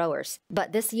marijuana growers,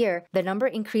 but this year, the number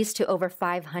increased to over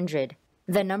 500.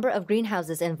 The number of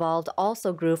greenhouses involved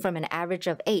also grew from an average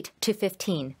of 8 to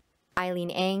 15. Eileen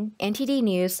Eng, NTD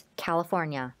News,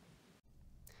 California.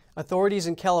 Authorities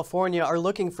in California are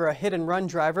looking for a hit-and-run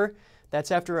driver. That's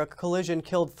after a collision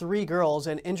killed 3 girls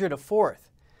and injured a 4th.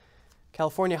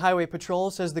 California Highway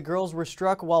Patrol says the girls were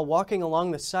struck while walking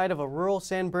along the side of a rural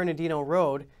San Bernardino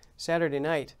road Saturday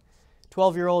night.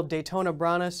 12-year-old Daytona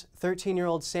Branas,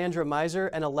 13-year-old Sandra Miser,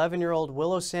 and 11-year-old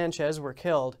Willow Sanchez were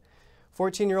killed.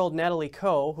 14-year-old Natalie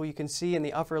Coe, who you can see in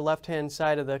the upper left-hand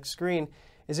side of the screen,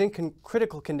 is in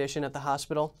critical condition at the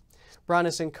hospital.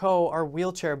 Branas and Coe are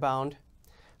wheelchair-bound.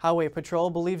 Highway Patrol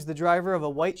believes the driver of a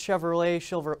white Chevrolet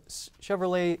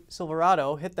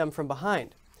Silverado hit them from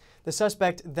behind. The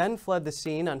suspect then fled the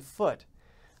scene on foot.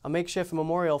 A makeshift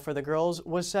memorial for the girls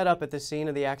was set up at the scene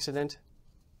of the accident.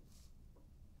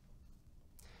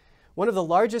 One of the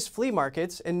largest flea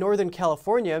markets in Northern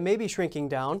California may be shrinking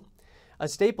down. A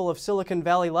staple of Silicon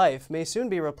Valley life may soon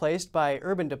be replaced by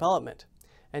urban development.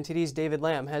 NTD's David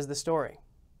Lamb has the story.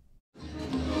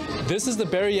 This is the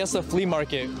Berryessa Flea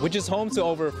Market, which is home to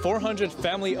over 400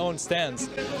 family-owned stands.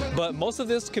 But most of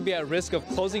this could be at risk of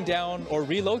closing down or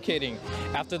relocating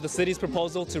after the city's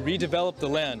proposal to redevelop the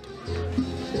land.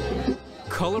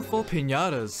 Colorful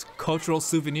piñatas, cultural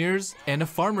souvenirs, and a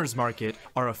farmer's market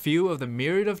are a few of the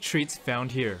myriad of treats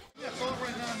found here.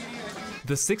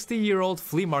 The 60-year-old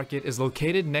flea market is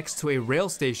located next to a rail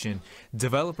station.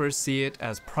 Developers see it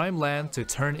as prime land to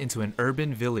turn into an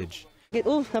urban village.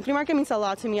 The flea market means a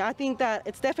lot to me. I think that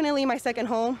it's definitely my second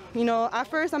home. You know, at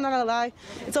first, I'm not gonna lie,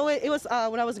 it was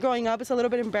when I was growing up, it's a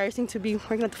little bit embarrassing to be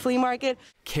working at the flea market.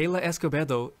 Kayla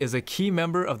Escobedo is a key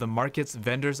member of the market's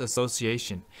Vendors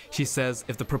Association. She says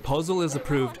if the proposal is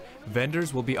approved,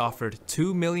 vendors will be offered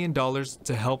 $2 million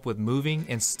to help with moving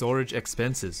and storage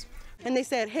expenses. And they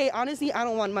said, hey, honestly, I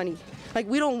don't want money. Like,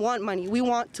 we don't want money. We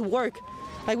want to work.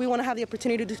 Like, we want to have the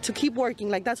opportunity to keep working.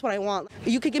 Like, that's what I want.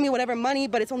 You could give me whatever money,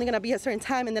 but it's only going to be a certain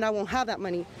time, and then I won't have that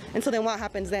money. And so then what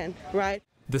happens then, right?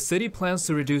 The city plans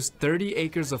to reduce 30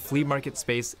 acres of flea market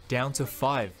space down to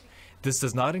 5. This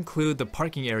does not include the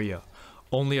parking area.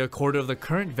 Only a quarter of the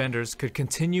current vendors could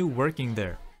continue working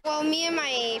there. Well, me and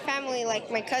my family,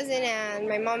 like my cousin and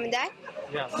my mom and dad,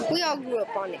 we all grew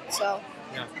up on it, so.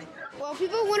 Well,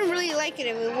 people wouldn't really like it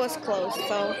if it was closed,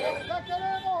 so.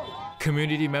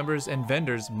 Community members and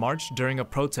vendors marched during a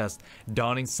protest,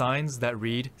 donning signs that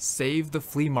read, "Save the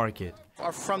Flea Market."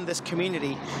 Are from this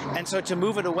community, and so to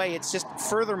move it away, it's just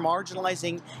further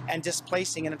marginalizing and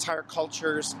displacing an entire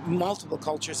cultures, multiple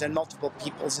cultures and multiple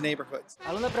people's neighborhoods.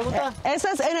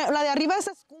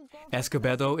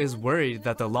 Escobedo is worried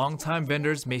that the longtime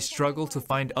vendors may struggle to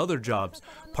find other jobs,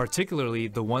 particularly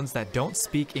the ones that don't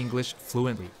speak English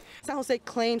fluently. San Jose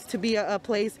claims to be a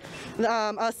place,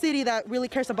 a city that really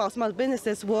cares about small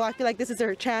businesses. Well, I feel like this is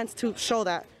their chance to show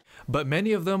that. But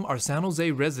many of them are San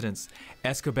Jose residents.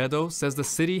 Escobedo says the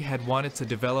city had wanted to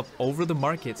develop over the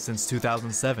market since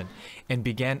 2007 and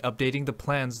began updating the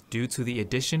plans due to the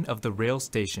addition of the rail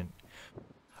station.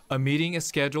 A meeting is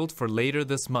scheduled for later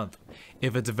this month.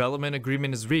 If a development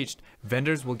agreement is reached,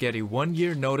 vendors will get a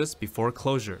 1-year notice before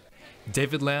closure.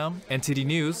 David Lamb, NTD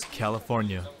News,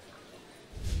 California.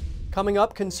 Coming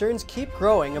up, concerns keep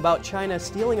growing about China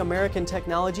stealing American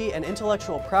technology and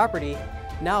intellectual property.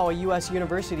 Now, a U.S.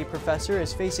 university professor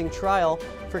is facing trial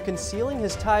for concealing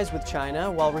his ties with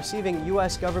China while receiving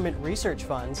U.S. government research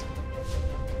funds.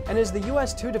 And is the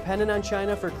U.S. too dependent on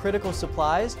China for critical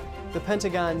supplies? The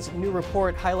Pentagon's new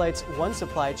report highlights one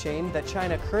supply chain that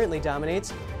China currently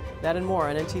dominates. That and more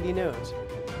on NTD News.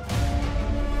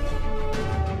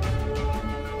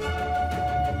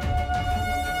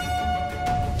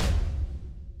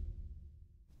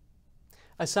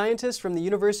 A scientist from the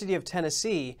University of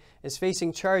Tennessee is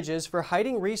facing charges for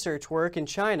hiding research work in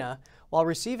China while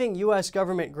receiving U.S.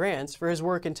 government grants for his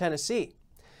work in Tennessee.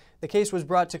 The case was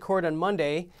brought to court on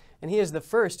Monday, and he is the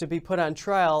first to be put on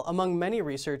trial among many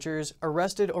researchers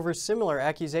arrested over similar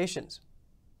accusations.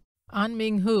 An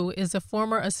Ming Hu is a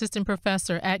former assistant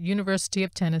professor at University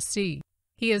of Tennessee.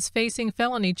 He is facing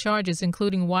felony charges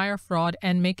including wire fraud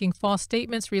and making false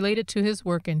statements related to his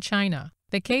work in China.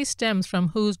 The case stems from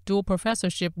Hu's dual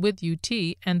professorship with UT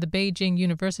and the Beijing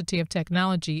University of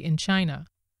Technology in China.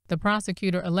 The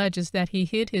prosecutor alleges that he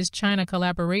hid his China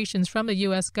collaborations from the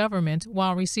U.S. government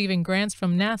while receiving grants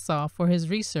from NASA for his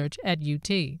research at UT.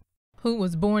 Hu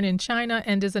was born in China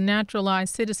and is a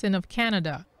naturalized citizen of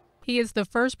Canada. He is the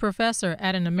first professor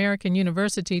at an American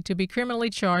university to be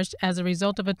criminally charged as a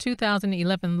result of a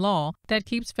 2011 law that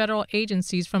keeps federal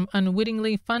agencies from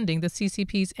unwittingly funding the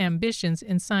CCP's ambitions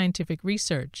in scientific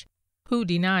research. Hu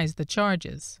denies the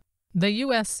charges. The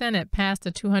U.S. Senate passed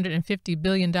a $250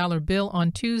 billion bill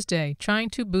on Tuesday trying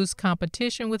to boost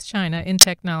competition with China in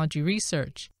technology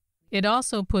research. It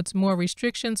also puts more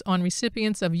restrictions on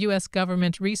recipients of U.S.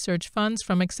 government research funds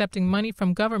from accepting money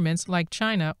from governments like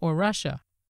China or Russia.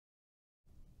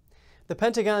 The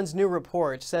Pentagon's new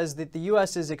report says that the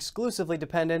U.S. is exclusively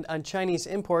dependent on Chinese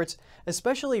imports,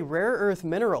 especially rare earth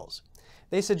minerals.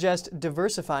 They suggest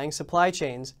diversifying supply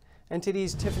chains.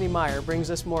 NTD's Tiffany Meyer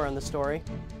brings us more on the story.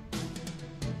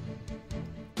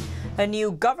 A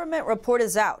new government report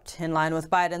is out, in line with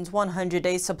Biden's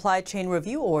 100-day supply chain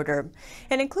review order.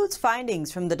 It includes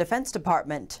findings from the Defense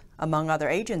Department, among other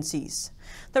agencies.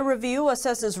 The review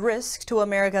assesses risk to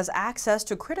America's access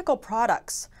to critical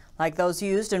products, like those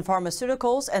used in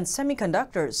pharmaceuticals and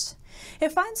semiconductors.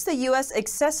 It finds the U.S.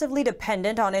 excessively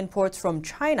dependent on imports from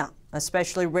China,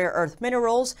 especially rare earth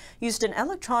minerals used in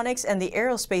electronics and the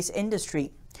aerospace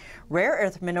industry. Rare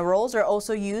earth minerals are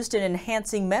also used in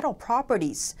enhancing metal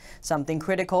properties, something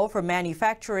critical for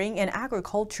manufacturing and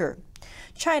agriculture.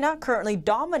 China currently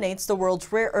dominates the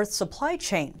world's rare earth supply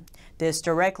chain. This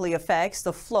directly affects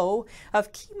the flow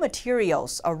of key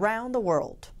materials around the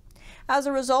world. As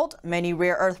a result, many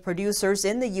rare earth producers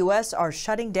in the U.S. are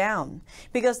shutting down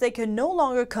because they can no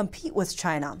longer compete with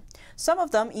China. Some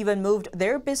of them even moved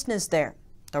their business there.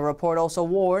 The report also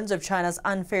warns of China's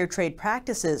unfair trade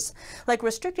practices, like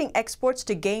restricting exports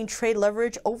to gain trade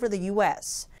leverage over the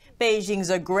U.S. Beijing's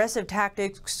aggressive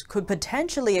tactics could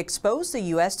potentially expose the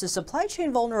U.S. to supply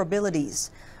chain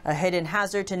vulnerabilities, a hidden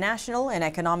hazard to national and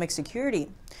economic security.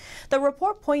 The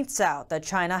report points out that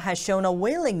China has shown a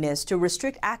willingness to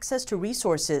restrict access to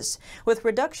resources, with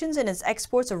reductions in its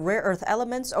exports of rare earth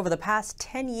elements over the past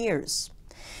 10 years.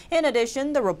 In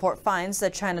addition, the report finds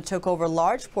that China took over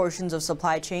large portions of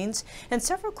supply chains and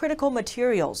several critical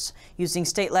materials using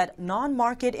state-led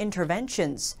non-market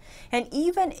interventions. And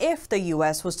even if the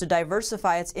U.S. was to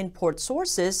diversify its import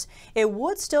sources, it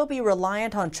would still be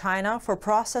reliant on China for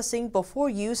processing before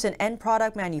use in end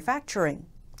product manufacturing.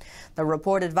 The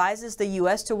report advises the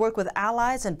U.S. to work with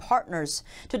allies and partners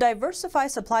to diversify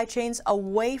supply chains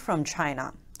away from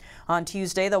China. On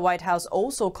Tuesday, the White House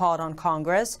also called on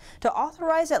Congress to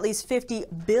authorize at least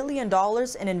 $50 billion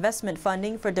in investment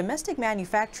funding for domestic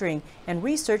manufacturing and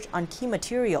research on key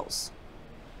materials.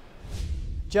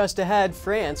 Just ahead,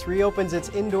 France reopens its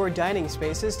indoor dining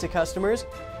spaces to customers.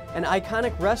 An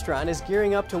iconic restaurant is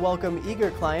gearing up to welcome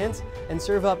eager clients and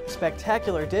serve up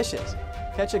spectacular dishes.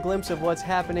 Catch a glimpse of what's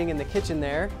happening in the kitchen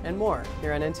there and more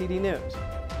here on NTD News.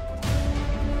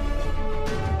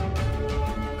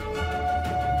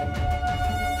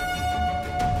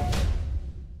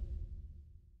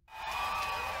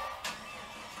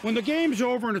 When the game's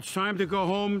over and it's time to go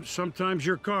home, sometimes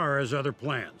your car has other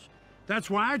plans. That's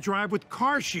why I drive with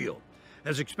CarShield.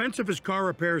 As expensive as car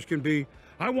repairs can be,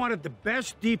 I wanted the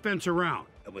best defense around.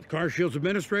 And with CarShield's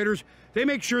administrators, they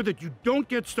make sure that you don't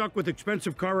get stuck with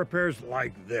expensive car repairs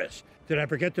like this. Did I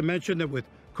forget to mention that with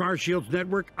CarShield's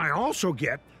network, I also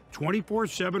get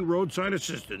 24/7 roadside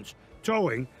assistance,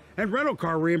 towing, and rental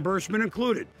car reimbursement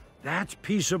included. That's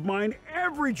peace of mind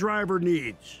every driver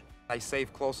needs. I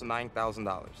saved close to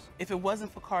 $9,000. If it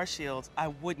wasn't for CarShield, I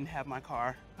wouldn't have my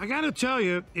car. I gotta tell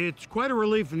you, it's quite a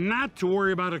relief not to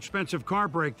worry about expensive car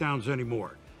breakdowns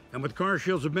anymore. And with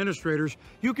CarShield's administrators,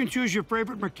 you can choose your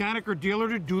favorite mechanic or dealer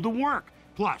to do the work.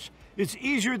 Plus, it's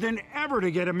easier than ever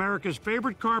to get America's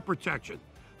favorite car protection.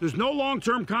 There's no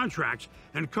long-term contracts,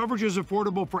 and coverage is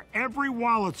affordable for every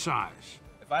wallet size.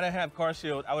 If I didn't have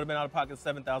CarShield, I would have been out of pocket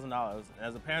 $7,000. And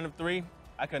as a parent of 3,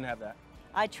 I couldn't have that.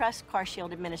 I trust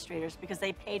CarShield administrators because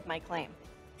they paid my claim.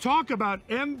 Talk about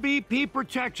MVP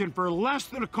protection for less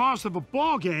than the cost of a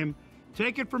ball game.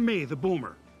 Take it from me, the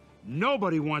boomer.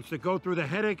 Nobody wants to go through the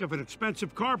headache of an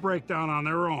expensive car breakdown on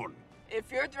their own.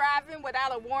 If you're driving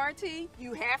without a warranty,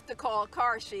 you have to call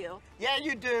CarShield. Yeah,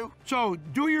 you do. So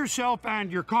do yourself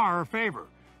and your car a favor.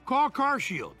 Call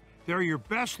CarShield. They're your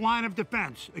best line of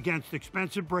defense against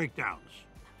expensive breakdowns.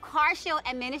 CarShield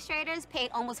administrators paid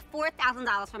almost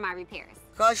 $4,000 for my repairs.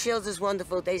 CarShield is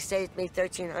wonderful. They saved me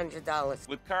 $1,300.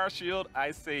 With CarShield,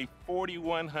 I saved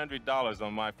 $4,100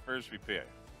 on my first repair.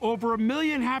 Over 1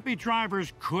 million happy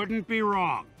drivers couldn't be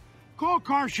wrong. Call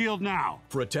CarShield now.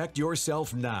 Protect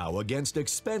yourself now against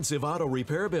expensive auto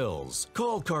repair bills.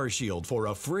 Call CarShield for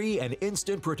a free and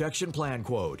instant protection plan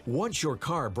quote. Once your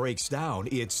car breaks down,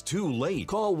 it's too late.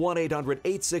 Call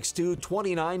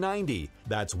 1-800-862-2990.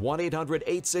 That's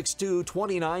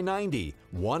 1-800-862-2990.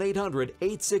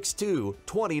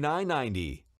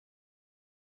 1-800-862-2990.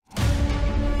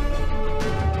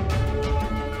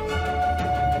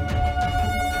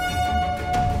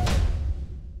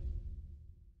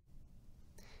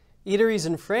 Eateries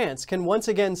in France can once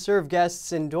again serve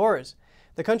guests indoors.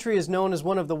 The country is known as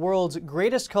one of the world's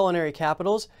greatest culinary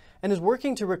capitals and is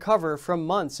working to recover from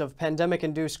months of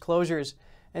pandemic-induced closures.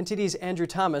 NTD's Andrew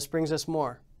Thomas brings us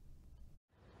more.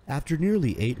 After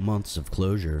nearly 8 months of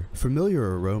closure,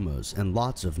 familiar aromas and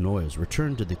lots of noise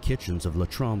returned to the kitchens of Le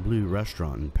Tremblay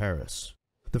restaurant in Paris.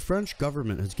 The French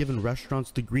government has given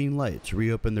restaurants the green light to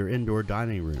reopen their indoor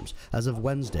dining rooms as of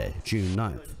Wednesday, June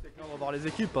 9th.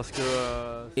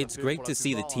 It's great to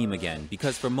see the team again,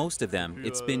 because for most of them,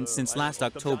 it's been since last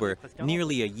October,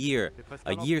 nearly a year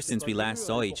since we last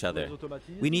saw each other.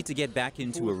 We need to get back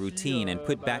into a routine and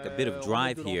put back a bit of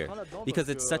drive here, because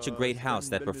it's such a great house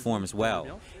that performs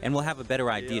well, and we'll have a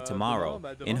better idea tomorrow,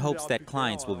 in hopes that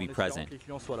clients will be present.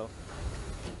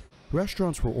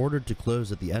 Restaurants were ordered to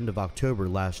close at the end of October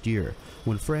last year,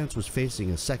 when France was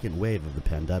facing a second wave of the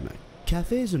pandemic.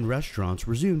 Cafes and restaurants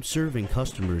resumed serving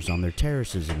customers on their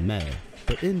terraces in May,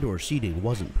 but indoor seating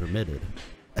wasn't permitted.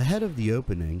 Ahead of the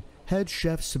opening, head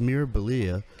chef Samir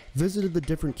Balia visited the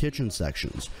different kitchen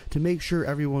sections to make sure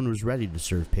everyone was ready to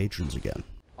serve patrons again.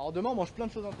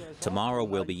 Tomorrow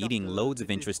we'll be eating loads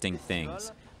of interesting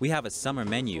things. We have a summer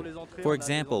menu. For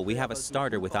example, we have a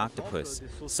starter with octopus,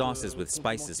 sauces with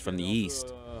spices from the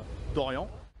east.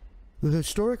 The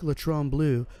historic Le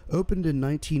Tremblay opened in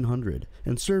 1900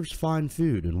 and serves fine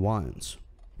food and wines.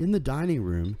 In the dining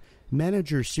room,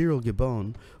 manager Cyril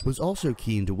Gibon was also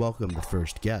keen to welcome the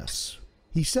first guests.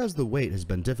 He says the wait has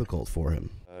been difficult for him.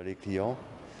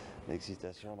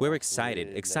 We're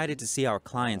excited to see our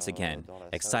clients again,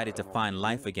 excited to find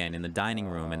life again in the dining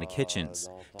room and the kitchens,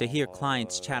 to hear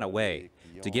clients chat away,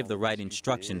 to give the right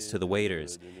instructions to the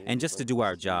waiters, and just to do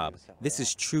our job. This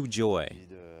is true joy.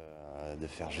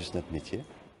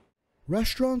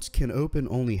 Restaurants can open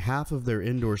only half of their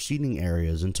indoor seating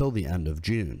areas until the end of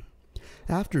June.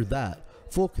 After that,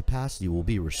 full capacity will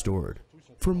be restored.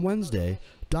 From Wednesday,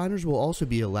 diners will also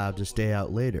be allowed to stay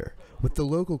out later, with the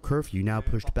local curfew now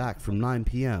pushed back from 9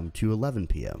 p.m. to 11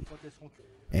 p.m.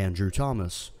 Andrew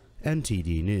Thomas,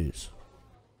 NTD News.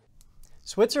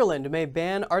 Switzerland may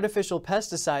ban artificial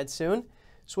pesticides soon.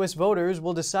 Swiss voters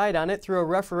will decide on it through a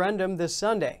referendum this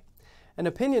Sunday. An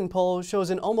opinion poll shows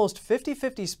an almost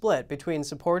 50-50 split between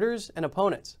supporters and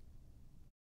opponents.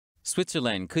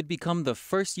 Switzerland could become the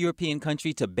first European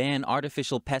country to ban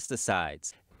artificial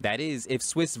pesticides. That is, if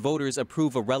Swiss voters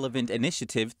approve a relevant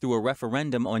initiative through a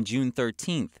referendum on June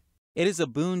 13th. It is a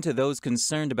boon to those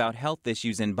concerned about health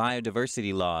issues and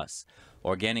biodiversity loss.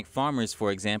 Organic farmers,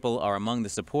 for example, are among the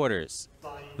supporters.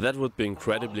 That would be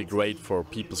incredibly great for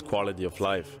people's quality of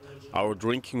life. Our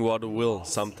drinking water will,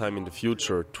 sometime in the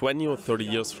future, 20 or 30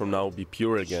 years from now, be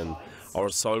pure again. Our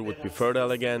soil would be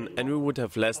fertile again, and we would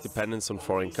have less dependence on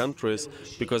foreign countries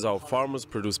because our farmers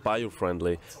produce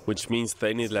bio-friendly, which means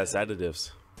they need less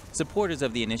additives. Supporters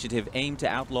of the initiative aim to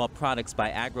outlaw products by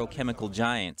agrochemical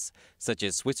giants, such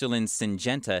as Switzerland's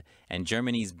Syngenta and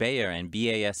Germany's Bayer and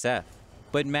BASF.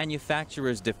 But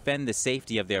manufacturers defend the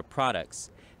safety of their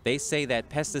products. They say that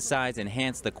pesticides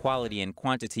enhance the quality and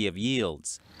quantity of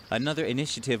yields. Another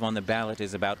initiative on the ballot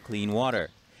is about clean water.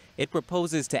 It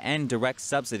proposes to end direct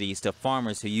subsidies to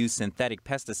farmers who use synthetic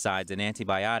pesticides and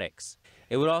antibiotics.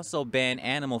 It would also ban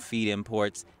animal feed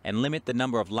imports and limit the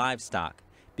number of livestock,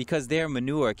 because their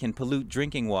manure can pollute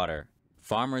drinking water.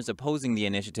 Farmers opposing the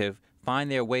initiative find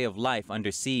their way of life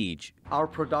under siege. Our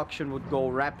production would go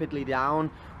rapidly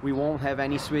down. We won't have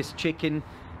any Swiss chicken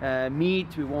meat,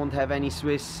 we won't have any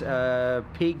Swiss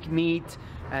pig meat,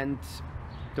 and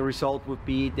the result would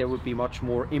be there would be much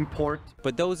more import.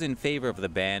 But those in favor of the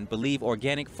ban believe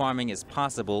organic farming is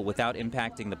possible without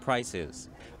impacting the prices.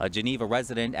 A Geneva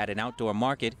resident at an outdoor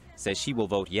market says she will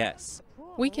vote yes.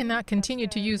 We cannot continue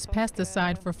to use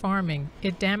pesticide for farming.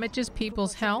 It damages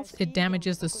people's health, it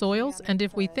damages the soils, and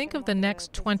if we think of the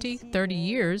next 20, 30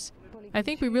 years, I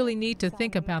think we really need to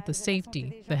think about the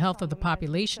safety, the health of the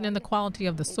population, and the quality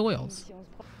of the soils.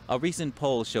 A recent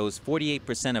poll shows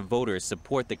 48% of voters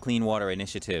support the Clean Water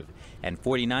Initiative and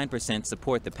 49%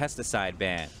 support the pesticide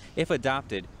ban. If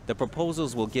adopted, the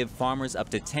proposals will give farmers up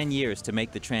to 10 years to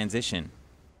make the transition.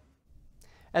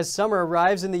 As summer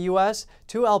arrives in the U.S.,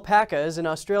 2 alpacas in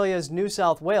Australia's New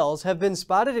South Wales have been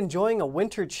spotted enjoying a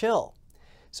winter chill.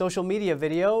 Social media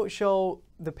video show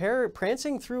the pair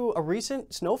prancing through a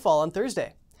recent snowfall on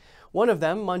Thursday. One of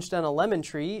them munched on a lemon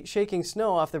tree, shaking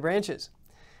snow off the branches.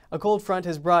 A cold front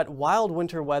has brought wild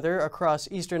winter weather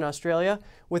across eastern Australia,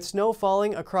 with snow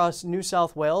falling across New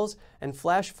South Wales and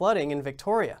flash flooding in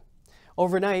Victoria.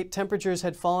 Overnight, temperatures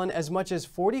had fallen as much as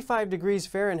 45 degrees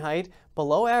Fahrenheit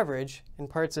below average in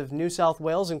parts of New South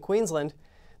Wales and Queensland.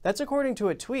 That's according to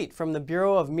a tweet from the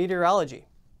Bureau of Meteorology.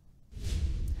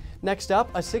 Next up,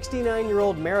 a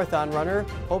 69-year-old marathon runner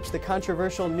hopes the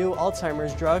controversial new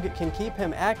Alzheimer's drug can keep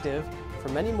him active for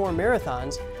many more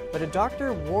marathons, but a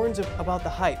doctor warns about the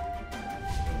hype.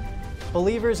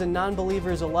 Believers and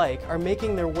non-believers alike are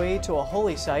making their way to a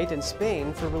holy site in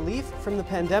Spain for relief from the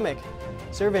pandemic.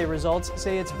 Survey results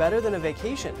say it's better than a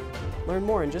vacation. Learn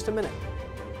more in just a minute.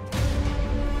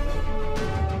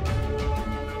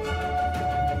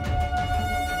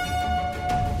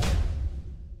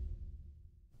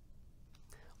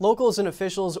 Locals and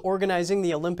officials organizing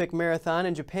the Olympic marathon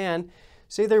in Japan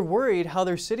say they're worried how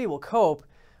their city will cope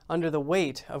under the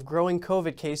weight of growing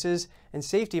COVID cases and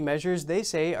safety measures they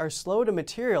say are slow to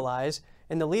materialize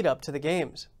in the lead up to the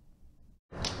Games.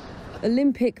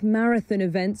 Olympic marathon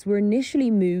events were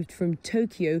initially moved from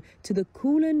Tokyo to the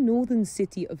cooler northern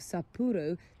city of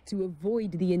Sapporo to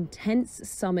avoid the intense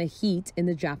summer heat in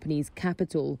the Japanese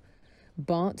capital.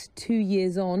 But 2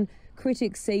 years on,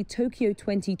 critics say Tokyo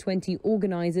 2020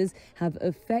 organizers have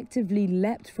effectively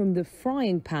leapt from the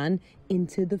frying pan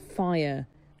into the fire.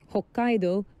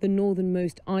 Hokkaido, the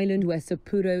northernmost island where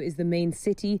Sapporo is the main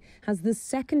city, has the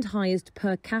second highest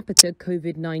per capita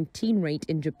COVID-19 rate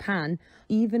in Japan,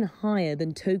 even higher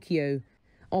than Tokyo.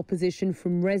 Opposition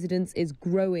from residents is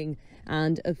growing,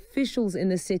 and officials in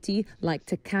the city, like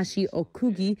Takashi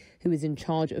Okugi, who is in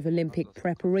charge of Olympic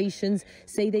preparations,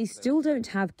 say they still don't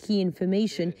have key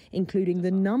information, including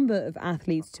the number of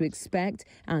athletes to expect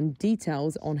and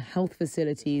details on health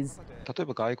facilities.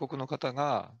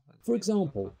 For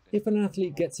example, if an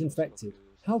athlete gets infected,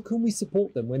 how can we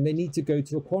support them when they need to go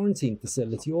to a quarantine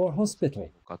facility or a hospital?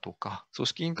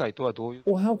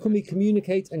 Or how can we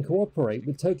communicate and cooperate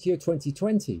with Tokyo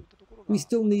 2020? We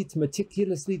still need to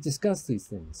meticulously discuss these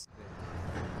things.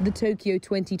 The Tokyo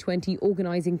 2020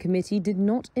 organizing committee did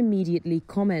not immediately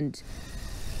comment.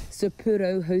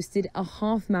 Sapporo hosted a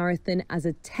half marathon as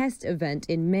a test event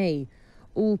in May.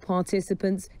 All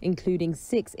participants, including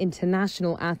 6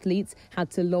 international athletes,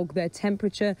 had to log their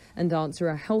temperature and answer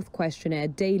a health questionnaire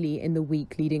daily in the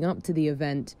week leading up to the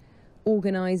event.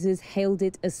 Organizers hailed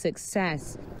it a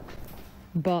success.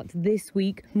 But this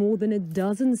week, more than a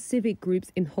dozen civic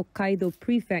groups in Hokkaido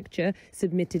Prefecture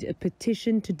submitted a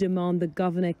petition to demand the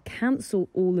governor cancel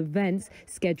all events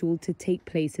scheduled to take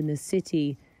place in the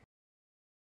city.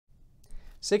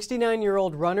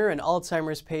 69-year-old runner and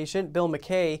Alzheimer's patient Bill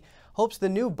McKay hopes the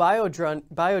new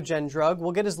Biogen drug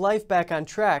will get his life back on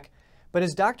track, but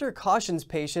his doctor cautions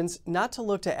patients not to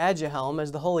look to Aduhelm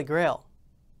as the Holy Grail.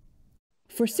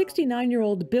 For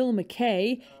 69-year-old Bill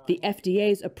McKay, the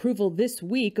FDA's approval this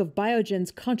week of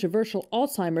Biogen's controversial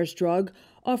Alzheimer's drug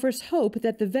offers hope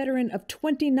that the veteran of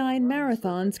 29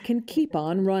 marathons can keep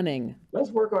on running.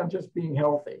 Let's work on just being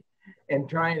healthy. and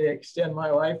trying to extend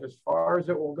my life as far as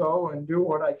it will go and do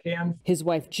what I can. His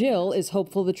wife Jill is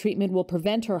hopeful the treatment will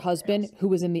prevent her husband, who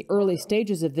was in the early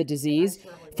stages of the disease,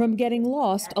 from getting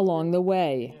lost along the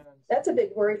way. That's a big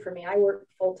worry for me. I work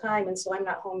full time, and so I'm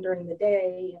not home during the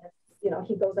day. And if,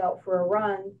 he goes out for a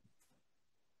run,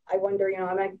 I wonder,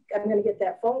 I'm going to get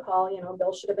that phone call,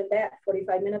 Bill should have been back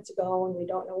 45 minutes ago and we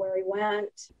don't know where he went.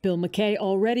 Bill McKay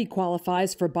already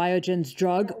qualifies for Biogen's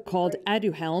drug called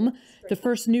Aduhelm, the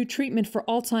first new treatment for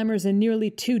Alzheimer's in nearly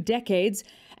 2 decades,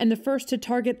 and the first to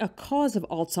target a cause of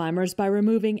Alzheimer's by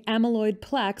removing amyloid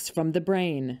plaques from the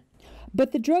brain.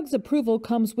 But the drug's approval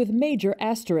comes with major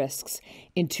asterisks.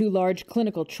 In 2 large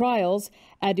clinical trials,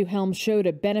 Aduhelm showed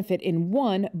a benefit in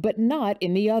one, but not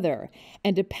in the other.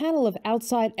 And a panel of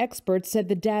outside experts said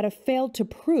the data failed to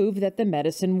prove that the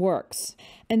medicine works.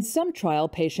 And some trial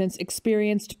patients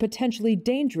experienced potentially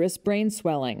dangerous brain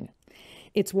swelling.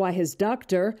 It's why his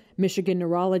doctor, Michigan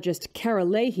neurologist Kara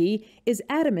Leahy, is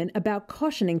adamant about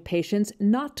cautioning patients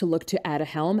not to look to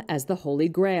Aduhelm as the holy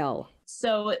grail.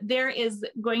 So there is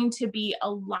going to be a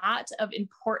lot of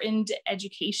important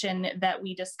education that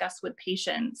we discuss with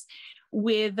patients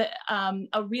with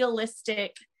a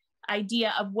realistic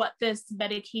idea of what this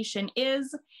medication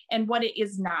is and what it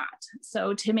is not.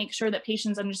 So to make sure that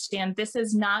patients understand this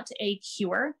is not a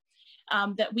cure,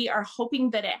 that we are hoping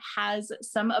that it has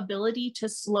some ability to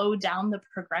slow down the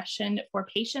progression for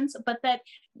patients, but that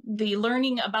the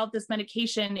learning about this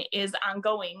medication is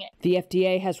ongoing. The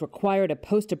FDA has required a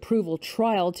post-approval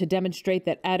trial to demonstrate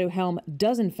that Aduhelm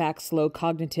does in fact slow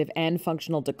cognitive and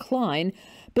functional decline,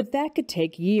 but that could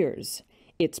take years.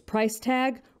 Its price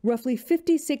tag, roughly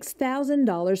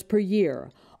 $56,000 per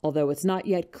year, although it's not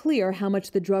yet clear how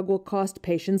much the drug will cost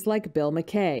patients like Bill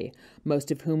McKay, most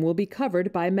of whom will be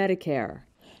covered by Medicare.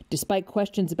 Despite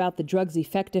questions about the drug's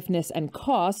effectiveness and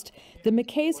cost, the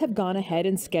McKays have gone ahead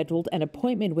and scheduled an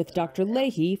appointment with Dr.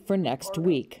 Leahy for next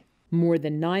week. More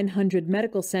than 900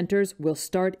 medical centers will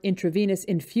start intravenous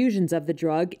infusions of the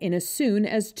drug in as soon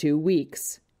as 2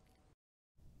 weeks.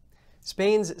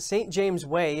 Spain's St. James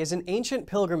Way is an ancient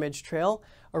pilgrimage trail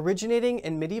originating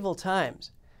in medieval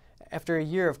times. After a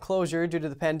year of closure due to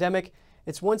the pandemic,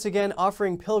 it's once again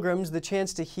offering pilgrims the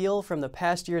chance to heal from the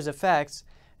past year's effects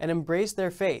and embrace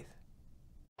their faith.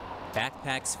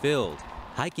 Backpacks filled,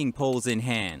 hiking poles in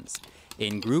hands,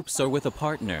 in groups or with a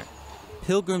partner.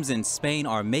 Pilgrims in Spain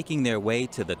are making their way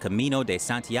to the Camino de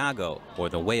Santiago, or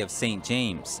the Way of St.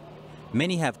 James.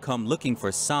 Many have come looking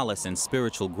for solace and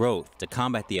spiritual growth to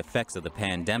combat the effects of the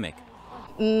pandemic.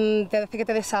 You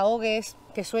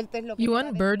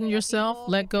unburden yourself,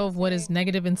 let go of what is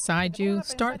negative inside you,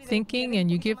 start thinking, and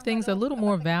you give things a little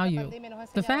more value.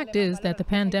 The fact is that the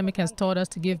pandemic has taught us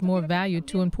to give more value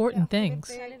to important things.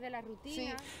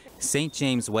 St.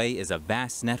 James Way is a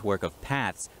vast network of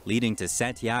paths leading to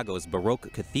Santiago's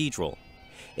Baroque cathedral.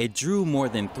 It drew more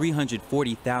than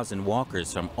 340,000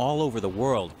 walkers from all over the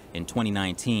world in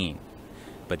 2019.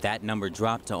 But that number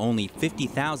dropped to only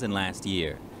 50,000 last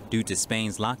year due to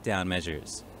Spain's lockdown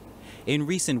measures. In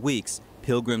recent weeks,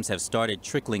 pilgrims have started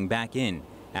trickling back in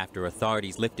after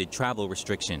authorities lifted travel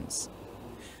restrictions.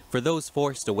 For those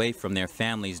forced away from their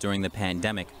families during the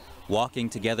pandemic, walking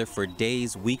together for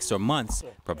days, weeks, or months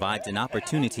provides an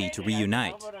opportunity to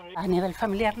reunite.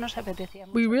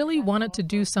 We really wanted to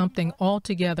do something all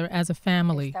together as a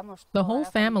family. The whole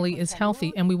family is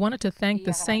healthy, and we wanted to thank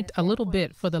the saint a little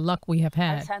bit for the luck we have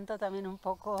had.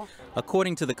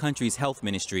 According to the country's health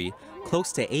ministry,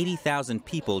 close to 80,000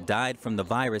 people died from the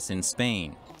virus in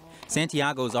Spain.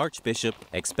 Santiago's Archbishop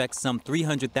expects some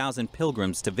 300,000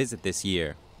 pilgrims to visit this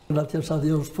year.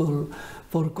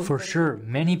 For sure,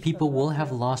 many people will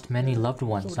have lost many loved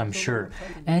ones, I'm sure.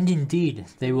 And indeed,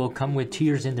 they will come with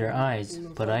tears in their eyes.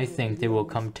 But I think they will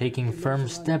come taking firm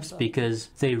steps because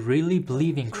they really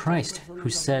believe in Christ, who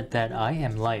said that I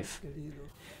am life.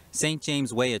 St.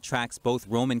 James Way attracts both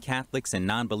Roman Catholics and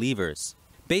non-believers.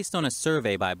 Based on a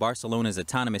survey by Barcelona's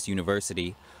Autonomous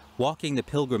University, walking the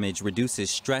pilgrimage reduces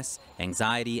stress,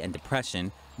 anxiety, and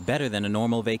depression better than a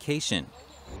normal vacation.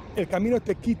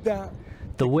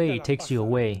 The way takes you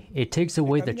away. It takes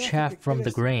away the chaff from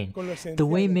the grain. The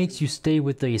way makes you stay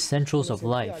with the essentials of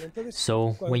life.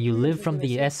 So, when you live from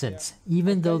the essence,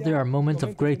 even though there are moments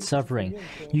of great suffering,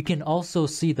 you can also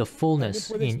see the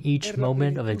fullness in each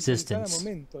moment of existence.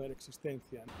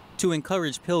 To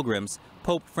encourage pilgrims,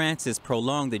 Pope Francis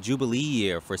prolonged the Jubilee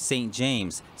year for St.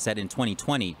 James, set in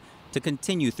 2020, to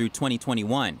continue through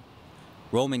 2021.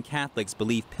 Roman Catholics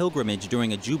believe pilgrimage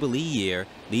during a Jubilee year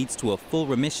leads to a full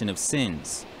remission of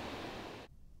sins.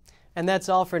 And that's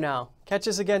all for now. Catch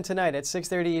us again tonight at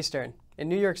 6:30 Eastern. In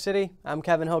New York City, I'm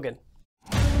Kevin Hogan.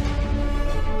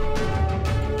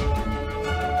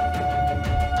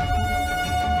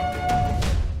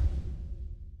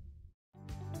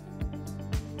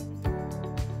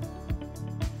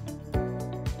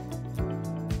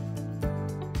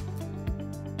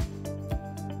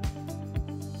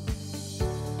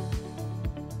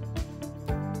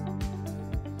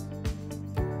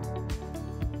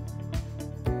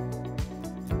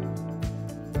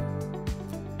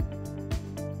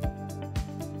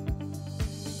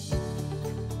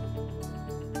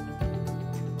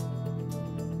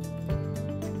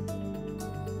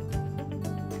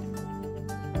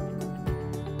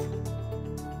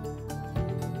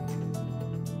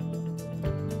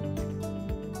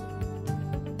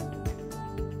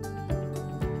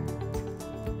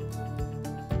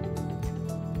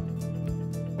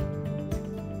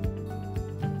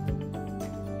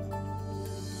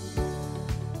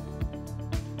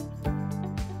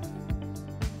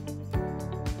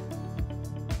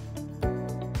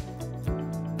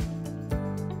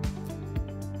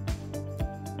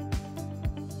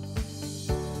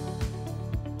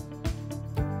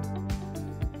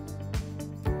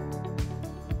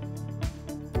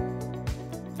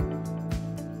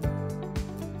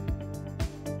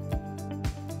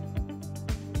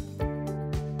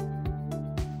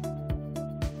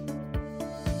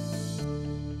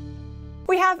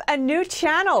 We have a new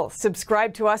channel.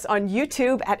 Subscribe to us on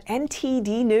YouTube at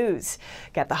NTD News.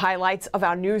 Get the highlights of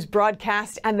our news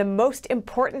broadcast and the most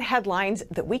important headlines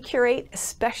that we curate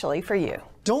especially for you.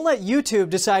 Don't let YouTube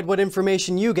decide what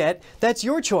information you get. That's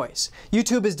your choice.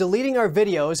 YouTube is deleting our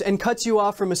videos and cuts you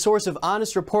off from a source of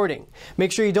honest reporting.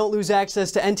 Make sure you don't lose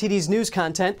access to NTD's news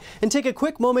content, and take a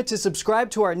quick moment to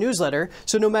subscribe to our newsletter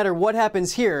so no matter what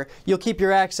happens here, you'll keep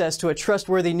your access to a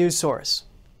trustworthy news source.